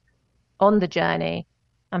happened on the journey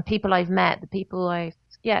and people I've met, the people I've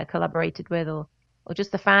collaborated with, or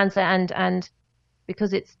just the fans, and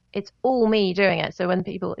because it's all me doing it. So when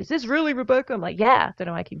people, is this really Rebecca? I'm like, yeah. I don't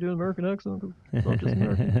know why I keep doing American accent. It's not just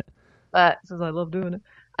American. But since I love doing it.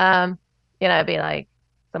 It'd be like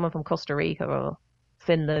someone from Costa Rica or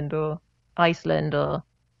Finland or Iceland or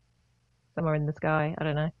somewhere in the sky. I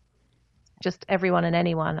don't know. Just everyone and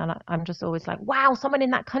anyone. And I'm just always like, wow, someone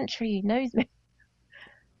in that country knows me.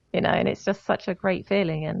 And it's just such a great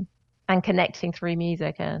feeling, and connecting through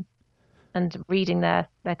music and reading their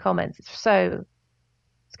comments. It's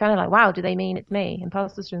kind of like, wow, do they mean it's me?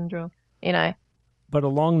 Imposter syndrome, But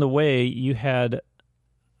along the way, you had,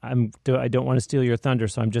 I don't want to steal your thunder,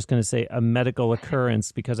 so I'm just going to say a medical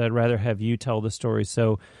occurrence, because I'd rather have you tell the story.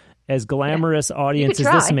 So as glamorous audience as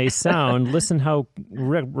this may sound, listen how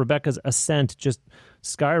Rebecca's ascent just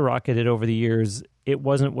skyrocketed over the years. It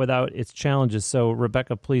wasn't without its challenges. So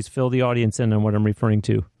Rebecca, please fill the audience in on what I'm referring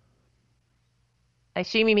to. I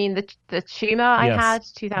assume you mean the tumor I had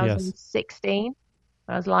 2016. Yes.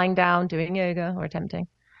 I was lying down doing yoga, or attempting.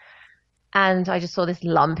 And I just saw this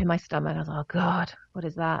lump in my stomach. I was like, oh God, what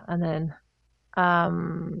is that? And then I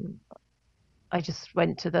just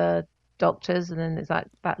went to the doctors, and then there's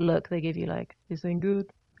that look they give you, like, this ain't good.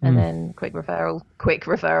 And then quick referral.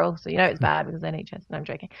 So it's bad because NHS. No, I'm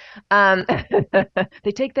joking.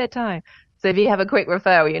 They take their time. So if you have a quick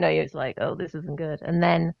referral, it's like, oh, this isn't good. And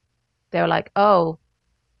then they were like, oh,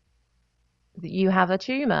 you have a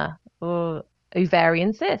tumor or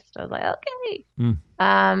ovarian cyst. I was like, okay.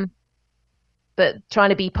 But trying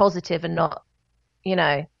to be positive and not,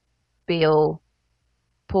 be all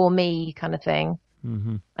poor me kind of thing.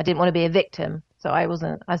 I didn't want to be a victim. So I was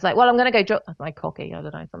like, well, I'm going to go jog. My cocky, I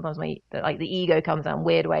don't know. Sometimes the ego comes out in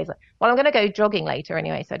weird ways. Like, well, I'm going to go jogging later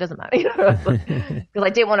anyway, so it doesn't matter, because I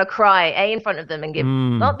didn't want to cry in front of them and give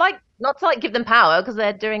not to give them power, because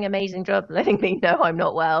they're doing an amazing job letting me know I'm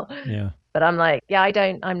not well. Yeah. But I'm like,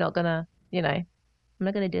 I'm not gonna, I'm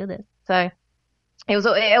not gonna do this. So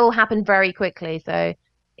it all happened very quickly. So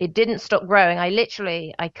it didn't stop growing.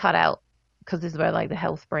 I cut out. Because this is where like the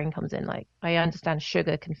health brain comes in. Like, I understand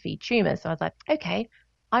sugar can feed tumors. So I was like, okay,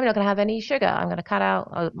 I'm not going to have any sugar. I'm going to cut out.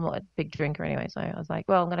 I'm not a big drinker anyway. So I was like,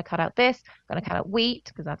 well, I'm going to cut out this. I'm going to cut out wheat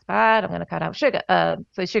because that's bad. I'm going to cut out sugar.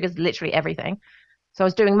 So sugar's literally everything. So I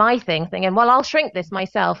was doing my thing, thinking, well, I'll shrink this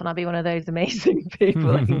myself and I'll be one of those amazing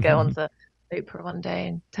people that can go on to Oprah one day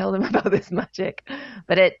and tell them about this magic.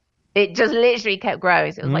 But it just literally kept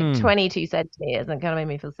growing. So it was like 22 centimeters and it kind of made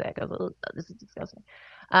me feel sick. I was like, oh, this is disgusting.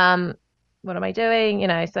 What am I doing?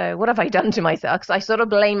 So what have I done to myself? Because I sort of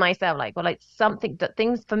blame myself, like, well, like something that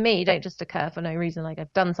things for me don't just occur for no reason. Like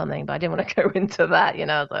I've done something, but I didn't want to go into that. I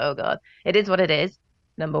was like, oh God, it is what it is.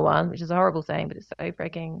 Number one, which is a horrible saying, but it's so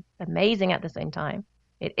freaking amazing at the same time.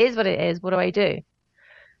 It is what it is. What do I do?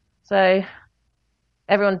 So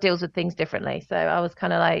everyone deals with things differently. So I was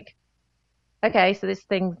kind of like, okay, so this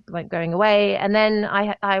thing's like going away. And then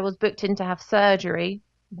I was booked in to have surgery.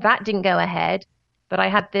 That didn't go ahead, but I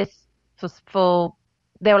had this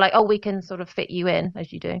they were like, oh, we can sort of fit you in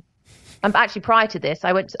as you do. Actually, prior to this,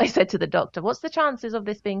 I said to the doctor, what's the chances of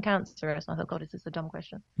this being cancerous? And I thought, God, is this a dumb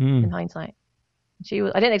question in hindsight?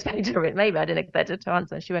 I didn't expect her, maybe I didn't expect her to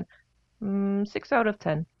answer. She went, 6 out of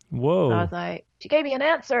 10. Whoa. And I was like, she gave me an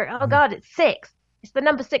answer. Oh God, it's 6. It's the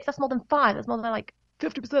number 6. That's more than 5. That's more than like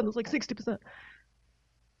 50%. That's like 60%.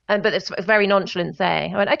 But it's a very nonchalant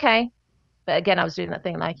saying. I went, okay. But again, I was doing that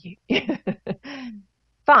thing like,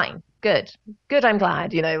 fine, good, I'm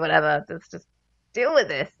glad, whatever. Let's just deal with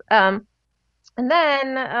this. And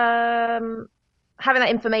then having that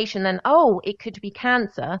information, then, it could be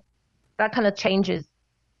cancer. That kind of changes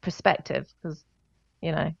perspective because,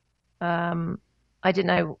 I didn't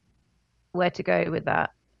know where to go with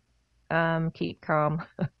that. Keep calm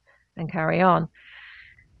and carry on.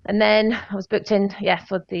 And then I was booked in,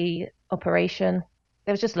 for the operation.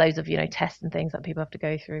 There was just loads of, tests and things that people have to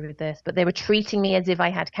go through with this. But they were treating me as if I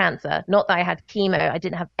had cancer. Not that I had chemo. I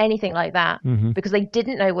didn't have anything like that because they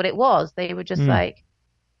didn't know what it was. They were just like,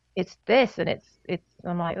 it's this and it's.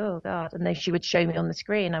 I'm like, oh God. And then she would show me on the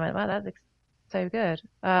screen. I went, wow, that's so good.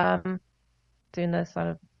 Doing the sort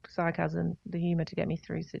of sarcasm, the humor to get me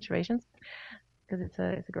through situations because it's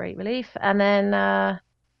a great relief. And then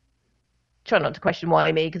try not to question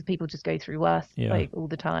why me, because people just go through worse like all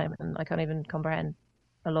the time, and I can't even comprehend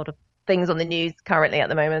a lot of things on the news currently at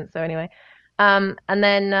the moment. So anyway, and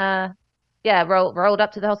then rolled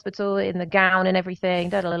up to the hospital in the gown and everything,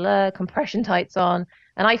 compression tights on,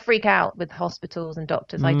 and I freak out with hospitals and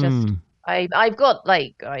doctors. I've got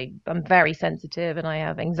I'm very sensitive and I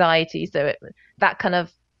have anxiety, so that kind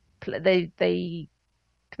of they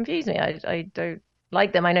confuse me. I don't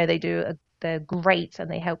like them. I know they're great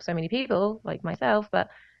and they help so many people like myself, but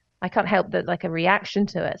I can't help that like a reaction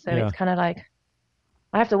to it. So it's kind of like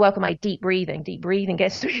I have to work on my deep breathing. Deep breathing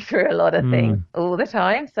gets me through a lot of things all the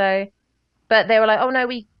time. So, but they were like, oh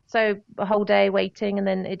no, so a whole day waiting and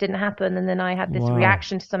then it didn't happen. And then I had this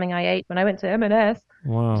reaction to something I ate when I went to M&S.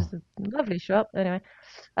 Wow. Which is a lovely shop. Anyway,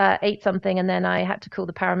 ate something and then I had to call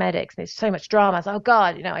the paramedics. There's so much drama. I was like, oh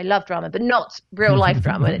God, I love drama, but not real life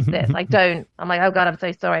drama. It's this. I'm like, oh God, I'm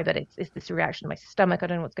so sorry, but it's this reaction to my stomach. I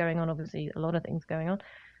don't know what's going on. Obviously, a lot of things going on.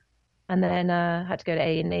 And then had to go to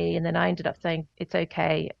A&E, and then I ended up saying, it's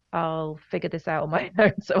okay, I'll figure this out on my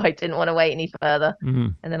own. So I didn't want to wait any further.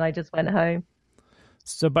 And then I just went home.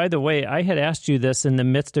 So by the way, I had asked you this in the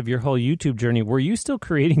midst of your whole YouTube journey. Were you still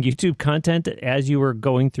creating YouTube content as you were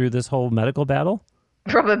going through this whole medical battle?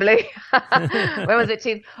 Probably. When was it?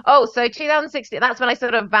 So 2016, that's when I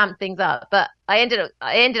sort of vamped things up. But I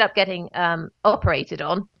ended up getting operated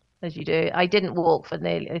on, as you do. I didn't walk for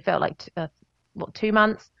it felt like 2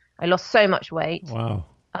 months. I lost so much weight. Wow.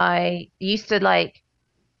 I used to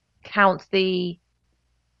count the,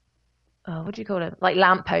 what do you call it? Like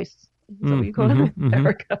lampposts. Is that what you call them in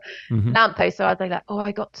America? Lampposts. So I was like,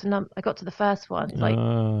 I got to the first one. It's like,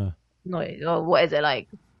 what is it, like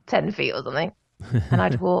 10 feet or something? And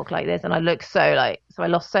I'd walk like this and I looked so I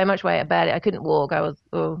lost so much weight. I couldn't walk. I was,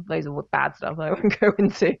 those are bad stuff I won't go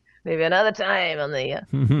into maybe another time on the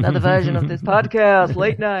another version of this podcast,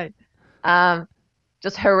 late night.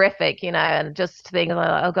 Just horrific, and just things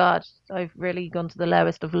like, oh God, I've really gone to the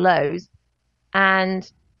lowest of lows.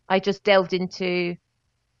 And I just delved into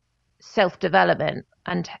self-development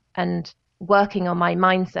and working on my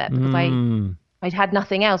mindset because I had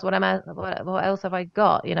nothing else. What else have I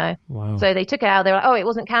got? You know. Wow. So they took it out. They were like, oh, it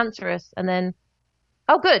wasn't cancerous, and then.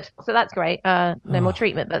 Oh, good. So that's great. No more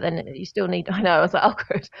treatment, but then you still need. I know. I was like, oh,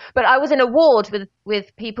 good. But I was in a ward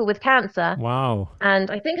with people with cancer. Wow.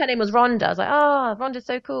 And I think her name was Rhonda. I was like, oh, Rhonda's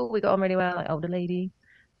so cool. We got on really well, like older lady.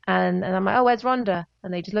 And I'm like, oh, where's Rhonda?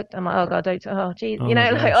 And they just looked. I'm like, oh God, geez, Oh you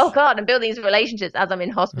know, my like, gosh. oh God, and building these relationships as I'm in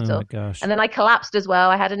Oh hospital. my gosh. And then I collapsed as well.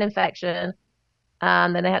 I had an infection.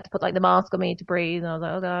 And then they had to put like the mask on me to breathe. And I was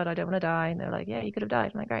like, oh God, I don't want to die. And they were like, yeah, you could have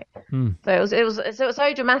died. I'm like, great. So it was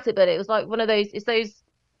so dramatic, but it was like one of those. It's those.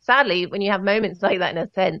 Sadly, when you have moments like that, in a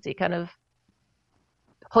sense, it kind of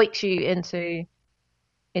hoiks you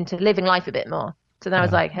into living life a bit more. So then I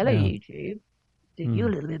was like, hello, YouTube, take you a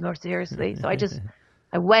little bit more seriously. So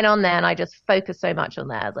I went on there and I just focused so much on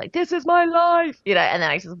that. I was like, this is my life, you know, and then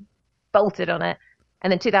I just bolted on it.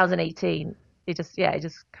 And then 2018, it just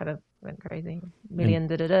kind of went crazy.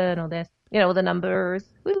 Million, and all this, you know, all the numbers.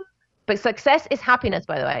 Woo. But success is happiness,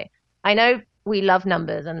 by the way. I know we love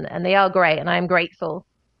numbers and they are great and I am grateful.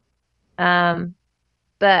 But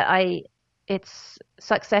it's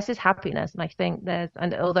success is happiness. And I think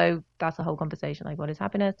and although that's a whole conversation, like what is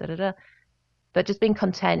happiness, but just being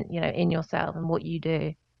content, you know, in yourself and what you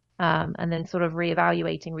do. And then sort of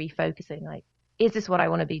reevaluating, refocusing, like, is this what I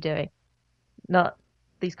want to be doing? Not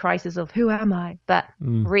these crises of who am I, but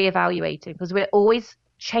reevaluating, because we're always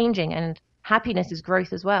changing and happiness is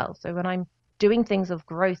growth as well. So when I'm doing things of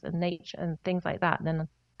growth and nature and things like that, then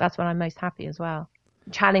that's when I'm most happy as well.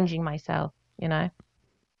 Challenging myself, you know,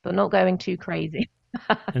 but not going too crazy.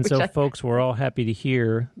 And so, folks, we're all happy to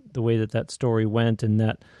hear the way that story went and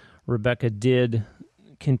that Rebecca did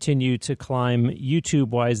continue to climb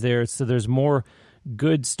YouTube-wise there. So there's more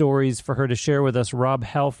good stories for her to share with us. Rob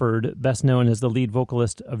Halford, best known as the lead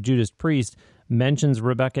vocalist of Judas Priest, mentions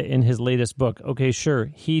Rebecca in his latest book. Okay, sure,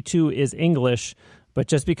 he too is English, but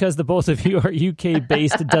just because the both of you are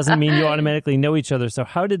UK-based doesn't mean you automatically know each other. So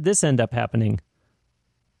how did this end up happening?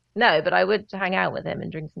 No, but I would hang out with him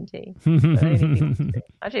and drink some tea.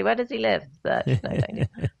 Actually, where does he live? Search. No, don't do.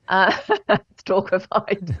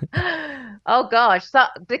 Stalkified. Oh gosh.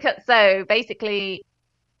 So basically,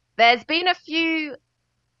 there's been a few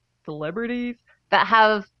celebrities that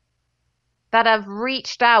have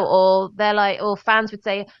reached out, or they're like, or fans would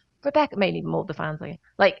say, Rebecca, mainly more of the fans,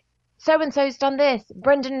 like so and so's done this.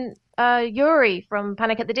 Brendan Urie from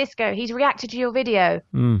Panic at the Disco, he's reacted to your video.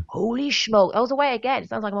 Holy smoke! I was away again. It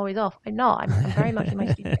sounds like I'm always off. I'm not. I'm very much in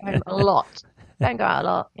my studio home a lot. Don't go out a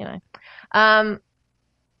lot, you know.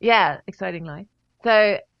 Yeah, exciting life.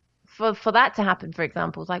 So for that to happen, for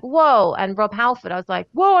example, it's like, whoa. And Rob Halford, I was like,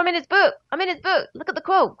 whoa, I'm in his book. Look at the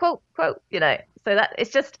quote, you know. So that it's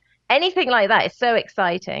just anything like that is so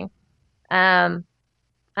exciting.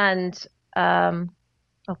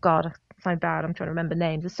 Oh God, I sound bad. I'm trying to remember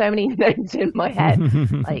names. There's so many names in my head.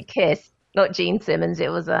 Like Kiss, not Gene Simmons. It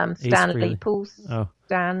was Stanley.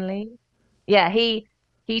 Stanley. Yeah, he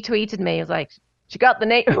tweeted me. He was like, she got the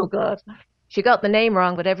name. Oh God, she got the name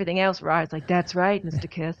wrong, but everything else right. I was like, that's right, Mr.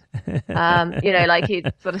 Kiss. You know, like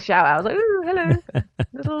he'd sort of shout out. I was like, ooh, hello,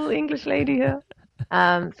 little English lady here.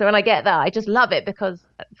 So when I get that, I just love it because,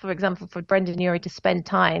 for example, for Brendan Urie to spend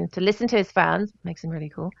time to listen to his fans makes him really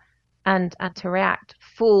cool. And to react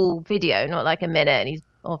full video, not like a minute and he's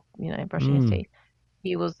off, you know, brushing his teeth.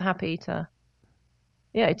 He was happy to,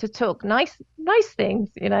 you know, to talk nice things,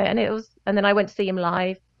 you know, and then I went to see him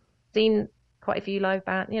live, seen quite a few live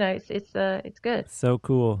bands, you know, it's good. So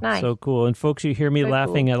cool. Nice. So cool. And folks, you hear me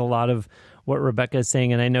laughing at a lot of what Rebecca is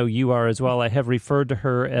saying, and I know you are as well. I have referred to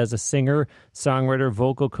her as a singer, songwriter,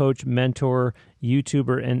 vocal coach, mentor,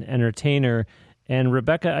 YouTuber, and entertainer. And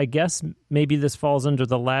Rebecca, I guess maybe this falls under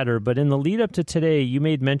the latter, but in the lead up to today, you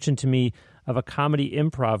made mention to me of a comedy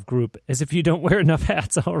improv group, as if you don't wear enough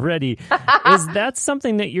hats already. Is that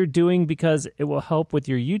something that you're doing because it will help with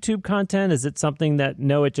your YouTube content? Is it something that,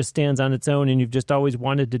 no, it just stands on its own and you've just always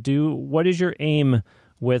wanted to do? What is your aim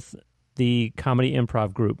with the comedy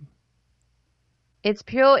improv group? It's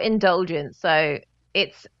pure indulgence. So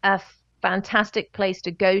it's a fantastic place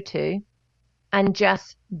to go to and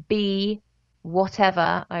just be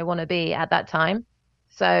whatever I want to be at that time.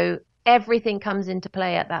 So everything comes into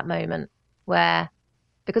play at that moment where,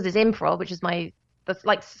 because it's improv, which is that's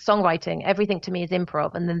like songwriting, everything to me is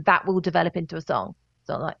improv, and then that will develop into a song.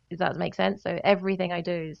 So like, does that make sense? So everything I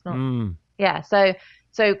do is not, yeah. So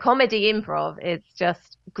comedy improv, it's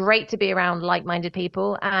just great to be around like-minded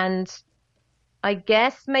people. And I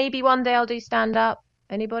guess maybe one day I'll do stand-up.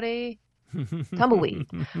 Anybody? Tumbleweed.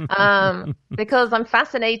 Because I'm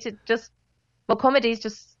fascinated comedy is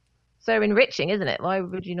just so enriching, isn't it? Why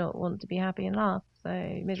would you not want to be happy and laugh? So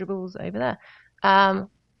miserable's over there. And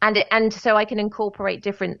so I can incorporate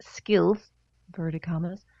different skills, inverted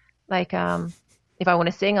commas. Like, if I want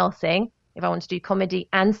to sing, I'll sing. If I want to do comedy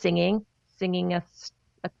and singing a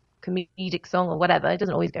comedic song or whatever, it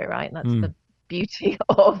doesn't always go right. That's the beauty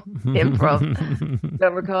of improv.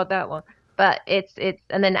 Don't record that one. But it's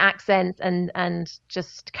and then accents and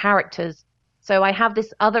just characters. So I have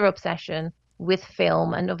this other obsession with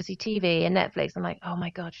film and obviously TV and Netflix. I'm like, oh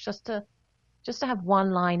my God, just to have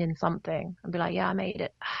one line in something and be like, yeah, I made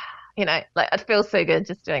it. Like I'd feel so good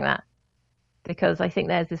just doing that, because I think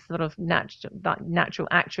there's this sort of natural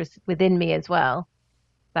actress within me as well,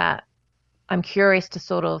 that I'm curious to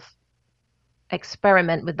sort of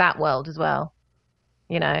experiment with that world as well.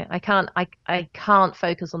 I can't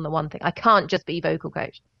focus on the one thing. I can't just be vocal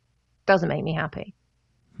coach. Doesn't make me happy.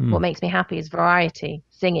 What makes me happy is variety,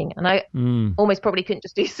 singing. And I almost probably couldn't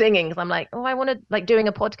just do singing, because I'm like, oh, I want to, like, doing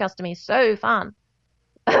a podcast to me is so fun.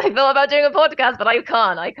 I thought about doing a podcast, but I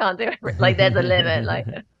can't do it. Like, there's a limit. Like,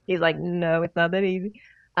 he's like, no, it's not that easy.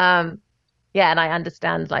 And I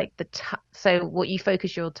understand, like, so what you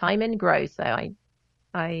focus your time in grows. So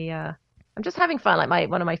I'm just having fun. Like,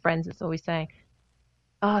 one of my friends is always saying,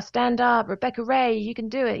 oh, stand up, Rebecca Ray, you can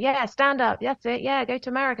do it. Yeah, stand up. That's it. Yeah, go to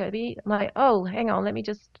America. I'm like, oh, hang on, let me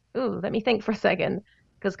think for a second.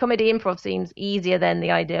 Because comedy improv seems easier than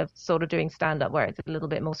the idea of sort of doing stand up, where it's a little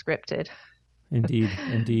bit more scripted.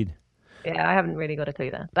 Indeed. Yeah, I haven't really got a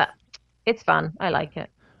clue there, but it's fun. I like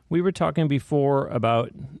it. We were talking before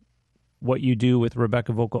about what you do with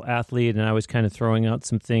Rebecca Vocal Athlete, and I was kind of throwing out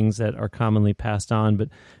some things that are commonly passed on. But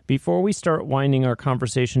before we start winding our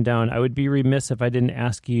conversation down, I would be remiss if I didn't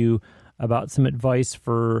ask you about some advice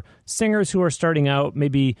for singers who are starting out,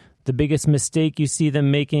 maybe the biggest mistake you see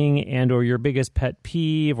them making, and or your biggest pet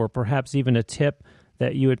peeve, or perhaps even a tip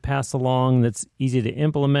that you would pass along that's easy to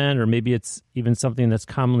implement, or maybe it's even something that's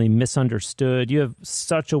commonly misunderstood. You have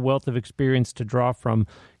such a wealth of experience to draw from.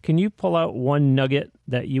 Can you pull out one nugget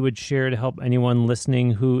that you would share to help anyone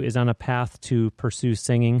listening who is on a path to pursue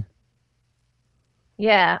singing?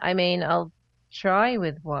 Yeah, I mean, I'll try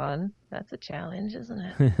with one. That's a challenge, isn't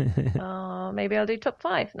it? Maybe I'll do top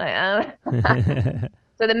 5. No.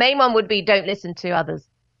 So the main one would be don't listen to others.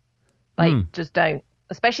 Like, just don't.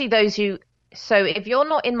 Especially those who... So if you're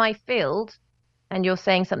not in my field and you're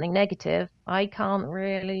saying something negative, I can't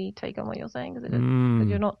really take on what you're saying, because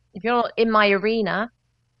if you're not in my arena,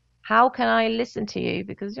 how can I listen to you?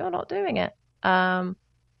 Because you're not doing it. But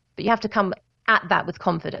you have to come at that with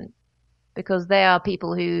confidence, because there are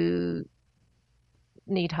people who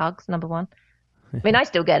need hugs, number one. I mean, I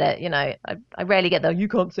still get it, I rarely get the, you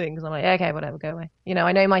can't sing, because I'm like, okay, whatever, go away.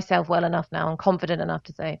 I know myself well enough now. I'm confident enough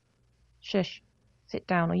to say, shush, sit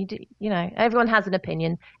down, or you do, everyone has an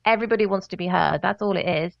opinion. Everybody wants to be heard. That's all it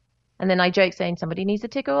is. And then I joke saying somebody needs a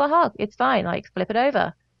tickle or a hug. It's fine. Like, flip it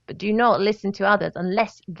over. But do not listen to others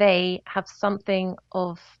unless they have something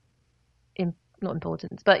of, not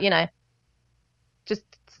importance, but, just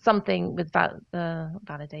something with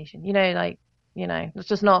validation, it's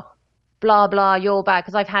just not blah, blah, you're bad.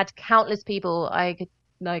 Because I've had countless people,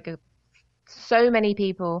 so many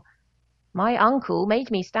people. My uncle made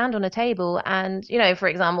me stand on a table and, for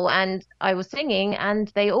example, and I was singing and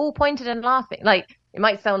they all pointed and laughing. Like, it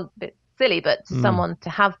might sound a bit silly, but to someone to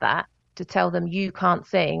have that, to tell them you can't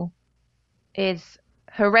sing, is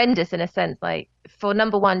horrendous in a sense. Like, for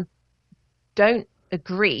number one, don't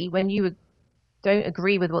agree don't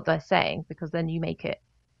agree with what they're saying, because then you make it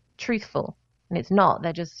truthful. And it's not.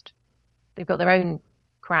 They've got their own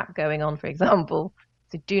crap going on, for example.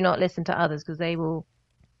 So do not listen to others, because they will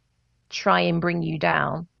try and bring you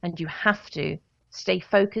down, and you have to stay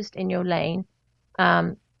focused in your lane.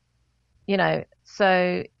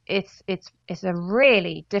 So it's a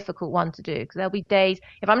really difficult one to do, because there'll be days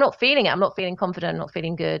if I'm not feeling it, I'm not feeling confident, I'm not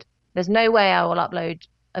feeling good, there's no way I will upload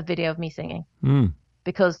a video of me singing,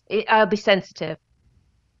 because I'll be sensitive.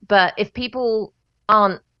 But if people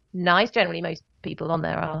aren't nice, generally most people on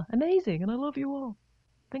there are amazing and I love you all,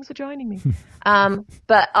 thanks for joining me.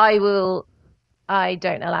 But I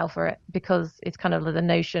don't allow for it, because it's kind of the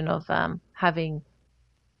notion of having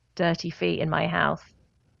dirty feet in my house,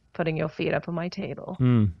 putting your feet up on my table.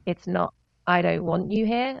 It's not, I don't want you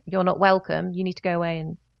here. You're not welcome. You need to go away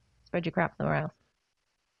and spread your crap somewhere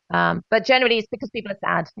else. But generally it's because people are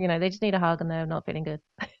sad. They just need a hug and they're not feeling good.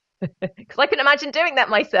 Because I can imagine doing that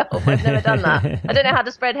myself. I've never done that. I don't know how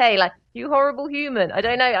to spread hay. Like, you horrible human. I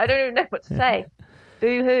don't know. I don't even know what to say.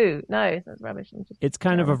 Boo-hoo. No, that's rubbish. It's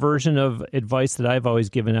kind of a version of advice that I've always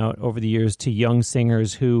given out over the years to young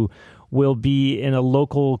singers who will be in a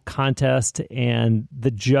local contest, and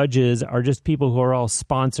the judges are just people who are all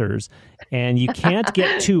sponsors. And you can't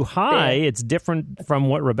get too high. It's different from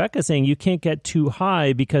what Rebecca's saying. You can't get too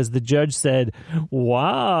high because the judge said,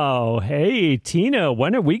 wow, hey, Tina,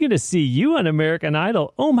 when are we going to see you on American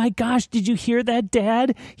Idol? Oh, my gosh, did you hear that,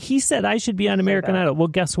 Dad? He said I should be on American Idol. Well,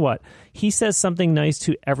 guess what? He says something nice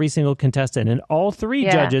to every single contestant, and all three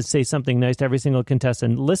judges say something nice to every single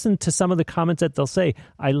contestant. Listen to some of the comments that they'll say.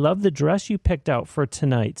 I love the dress you picked out for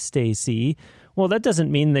tonight, Stacey. Well, that doesn't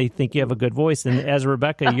mean they think you have a good voice. And as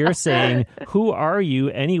Rebecca, you're saying, who are you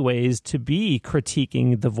anyways to be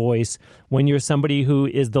critiquing the voice when you're somebody who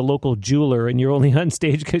is the local jeweler and you're only on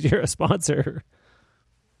stage because you're a sponsor?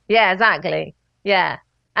 Yeah, exactly. Yeah.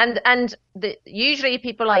 And usually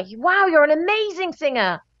people are like, wow, you're an amazing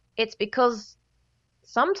singer. It's because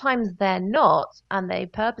sometimes they're not, and they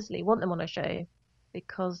purposely want them on a show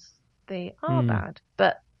because they are bad.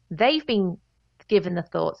 But they've been given the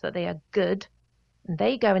thoughts that they are good. And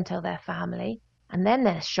they go and tell their family, and then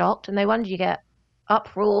they're shocked, and they wonder. You get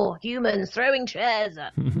uproar, humans throwing chairs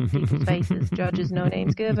at people's faces, judges, no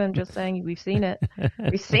names given, just saying, we've seen it.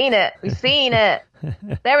 We've seen it. We've seen it.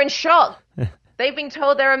 They're in shock. They've been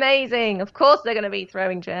told they're amazing. Of course they're going to be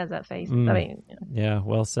throwing chairs at faces. I mean, yeah,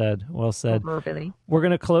 well said. Well said. Verbally. We're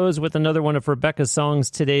going to close with another one of Rebecca's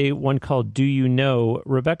songs today, one called Do You Know?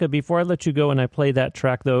 Rebecca, before I let you go and I play that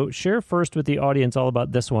track, though, share first with the audience all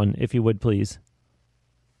about this one, if you would, please.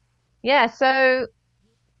 Yeah, so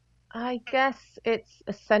I guess it's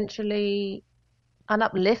essentially an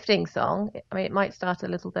uplifting song. I mean, it might start a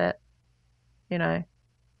little bit,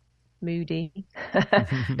 moody,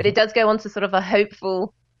 but it does go on to sort of a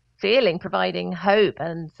hopeful feeling, providing hope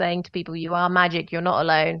and saying to people, you are magic, you're not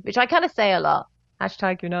alone, which I kind of say a lot. #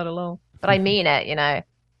 you're not alone. But I mean it,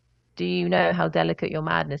 Do you know how delicate your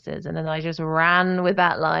madness is? And then I just ran with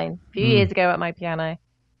that line a few years ago at my piano.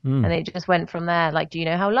 And it just went from there. Like, do you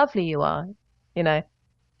know how lovely you are?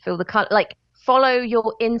 Feel the color. Like, follow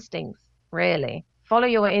your instincts, really. Follow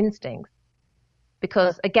your instincts.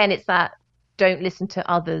 Because, again, it's that don't listen to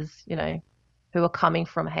others, who are coming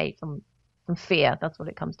from hate, from fear. That's what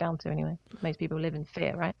it comes down to, anyway. Most people live in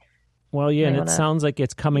fear, right? Well, yeah, and it sounds like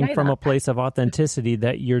it's coming from a place of authenticity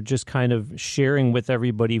that you're just kind of sharing with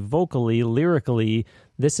everybody vocally, lyrically.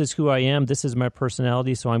 This is who I am. This is my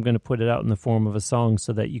personality. So I'm going to put it out in the form of a song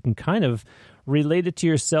so that you can kind of relate it to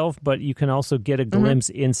yourself, but you can also get a glimpse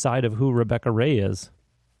inside of who Rebecca Ray is.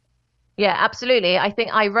 Yeah, absolutely. I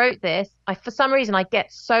think I wrote this. For some reason, I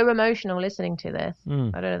get so emotional listening to this. I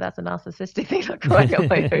don't know if that's a narcissistic thing, like crying out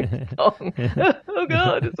my own song. Oh,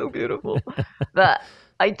 God, it's so beautiful. But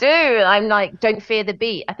I do. I'm like, don't fear the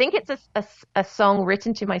beat. I think it's a song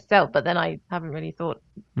written to myself, but then I haven't really thought.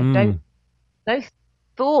 No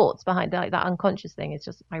thoughts behind that unconscious thing. It's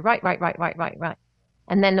just I write.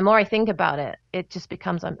 And then the more I think about it, it just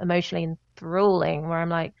becomes emotionally enthralling, where I'm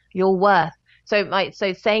like, you're worth. So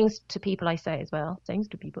sayings to people I say as well,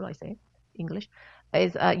 English,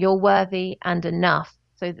 is you're worthy and enough.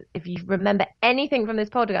 So if you remember anything from this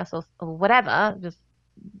podcast or whatever, just,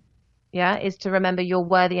 is to remember you're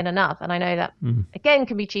worthy and enough. And I know that, again,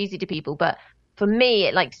 can be cheesy to people, but for me,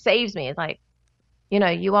 it like saves me. It's like,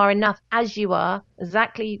 you are enough as you are,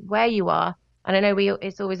 exactly where you are. And I know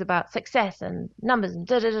it's always about success and numbers and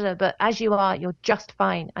but as you are, you're just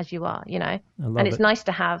fine as you are, And it's nice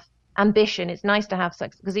to have ambition. It's nice to have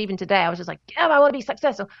success, because even today I was just like, I want to be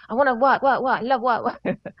successful. I want to work. I love work.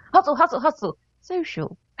 Hustle.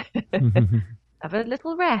 Social. Have a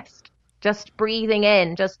little rest. Just breathing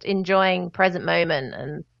in, just enjoying present moment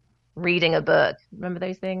and reading a book. Remember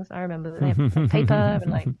those things? I remember they have paper and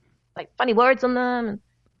like funny words on them.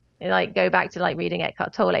 And like go back to like reading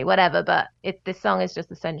Eckhart Tolle, whatever. But this song is just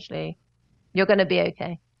essentially, you're going to be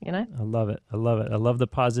okay. I love it. I love the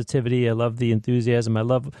positivity. I love the enthusiasm. I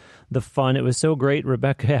love the fun. It was so great,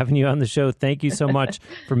 Rebecca, having you on the show. Thank you so much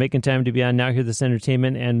for making time to be on Now Hear This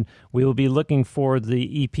Entertainment. And we will be looking for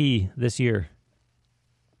the EP this year.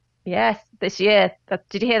 Yes, this year.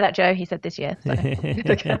 Did you hear that, Joe? He said this year. So.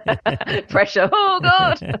 Pressure. Oh,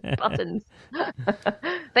 God. Buttons.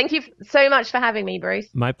 Thank you so much for having me, Bruce.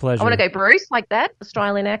 My pleasure. I want to go Bruce like that,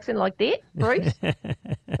 Australian accent like that, Bruce.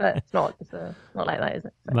 But it's not. It's not like that, is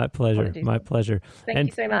it? So my pleasure. My pleasure. Thank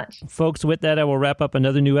you so much. Folks, with that, I will wrap up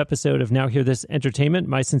another new episode of Now Hear This Entertainment.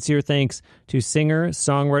 My sincere thanks to singer,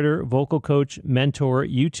 songwriter, vocal coach, mentor,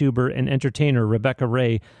 YouTuber, and entertainer Rebecca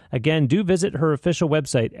Ray. Again, do visit her official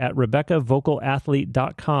website at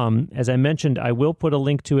RebeccaVocalAthlete.com. As I mentioned, I will put a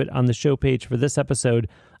link to it on the show page for this episode.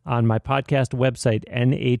 on my podcast website,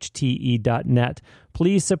 NHTE.net.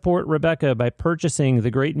 Please support Rebecca by purchasing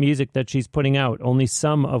the great music that she's putting out, only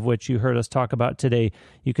some of which you heard us talk about today.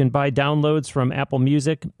 You can buy downloads from Apple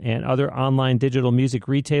Music and other online digital music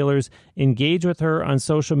retailers. Engage with her on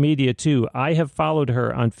social media, too. I have followed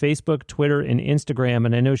her on Facebook, Twitter, and Instagram,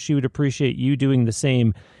 and I know she would appreciate you doing the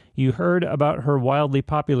same. You heard about her wildly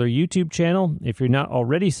popular YouTube channel. If you're not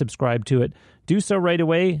already subscribed to it, do so right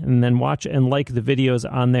away and then watch and like the videos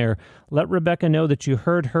on there. Let Rebecca know that you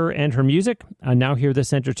heard her and her music on Now Hear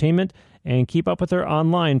This Entertainment, and keep up with her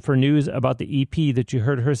online for news about the EP that you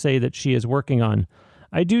heard her say that she is working on.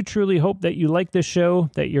 I do truly hope that you like this show,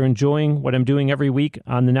 that you're enjoying what I'm doing every week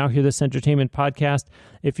on the Now Hear This Entertainment podcast.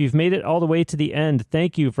 If you've made it all the way to the end,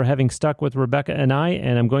 thank you for having stuck with Rebecca and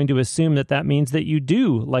I'm going to assume that that means that you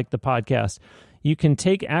do like the podcast. You can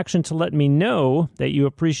take action to let me know that you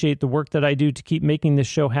appreciate the work that I do to keep making this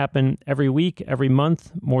show happen every week, every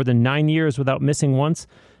month, more than 9 years without missing once,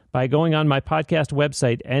 by going on my podcast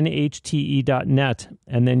website, NHTE.net,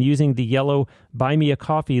 and then using the yellow Buy Me a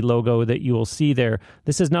Coffee logo that you will see there.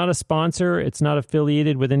 This is not a sponsor. It's not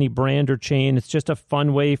affiliated with any brand or chain. It's just a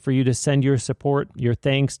fun way for you to send your support, your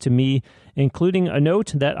thanks to me, including a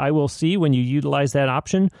note that I will see when you utilize that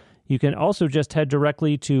option. You can also just head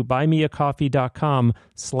directly to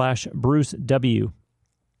buymeacoffee.com/Bruce W.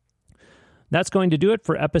 That's going to do it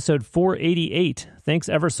for episode 488. Thanks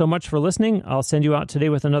ever so much for listening. I'll send you out today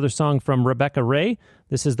with another song from Rebecca Ray.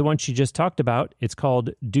 This is the one she just talked about. It's called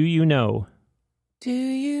Do You Know? Do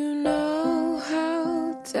you know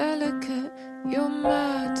how delicate your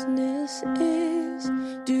madness is?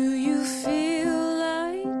 Do you feel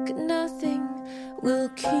like nothing will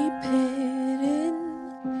keep it in?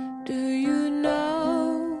 Do you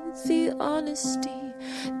know the honesty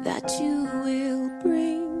that you will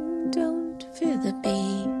bring? Don't fear the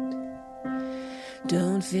beat.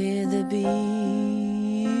 Don't fear the beat.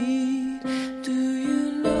 Do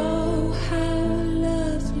you know how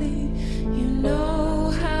lovely? You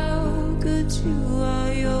know how good you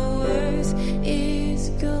are. Your worth is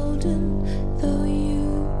golden, though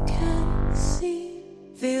you can't see.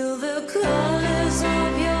 Feel the colors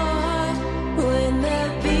of your heart when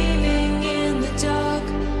they're beaming in the dark,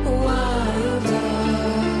 wild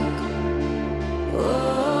dark. Oh.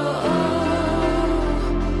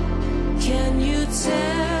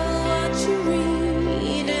 Tell what you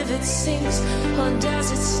read, if it sinks or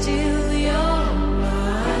does it steal your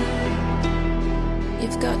mind?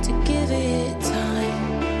 You've got to give it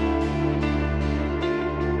time.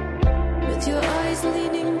 With your eyes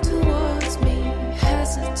leaning towards me,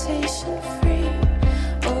 hesitation free,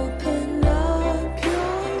 open up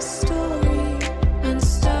your story and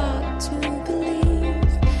start to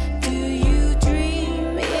believe. Do you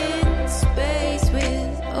dream in space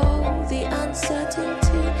with all the uncertainty?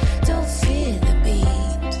 Don't fear the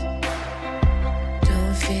beat.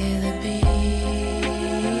 Don't fear the beat.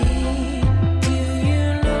 Do you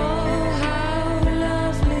know how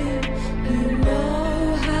lovely? You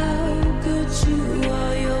know how good you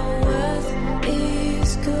are. Your worth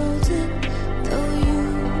is golden, though you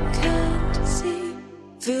can't see.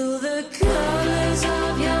 Feel the colors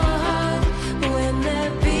of your heart when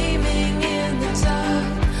they're beaming in the dark,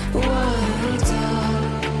 wild dark.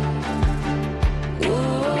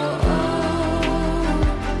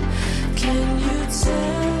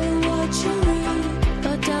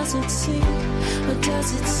 Does it sink or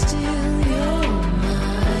does it steal your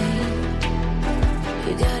mind?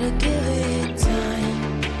 You gotta give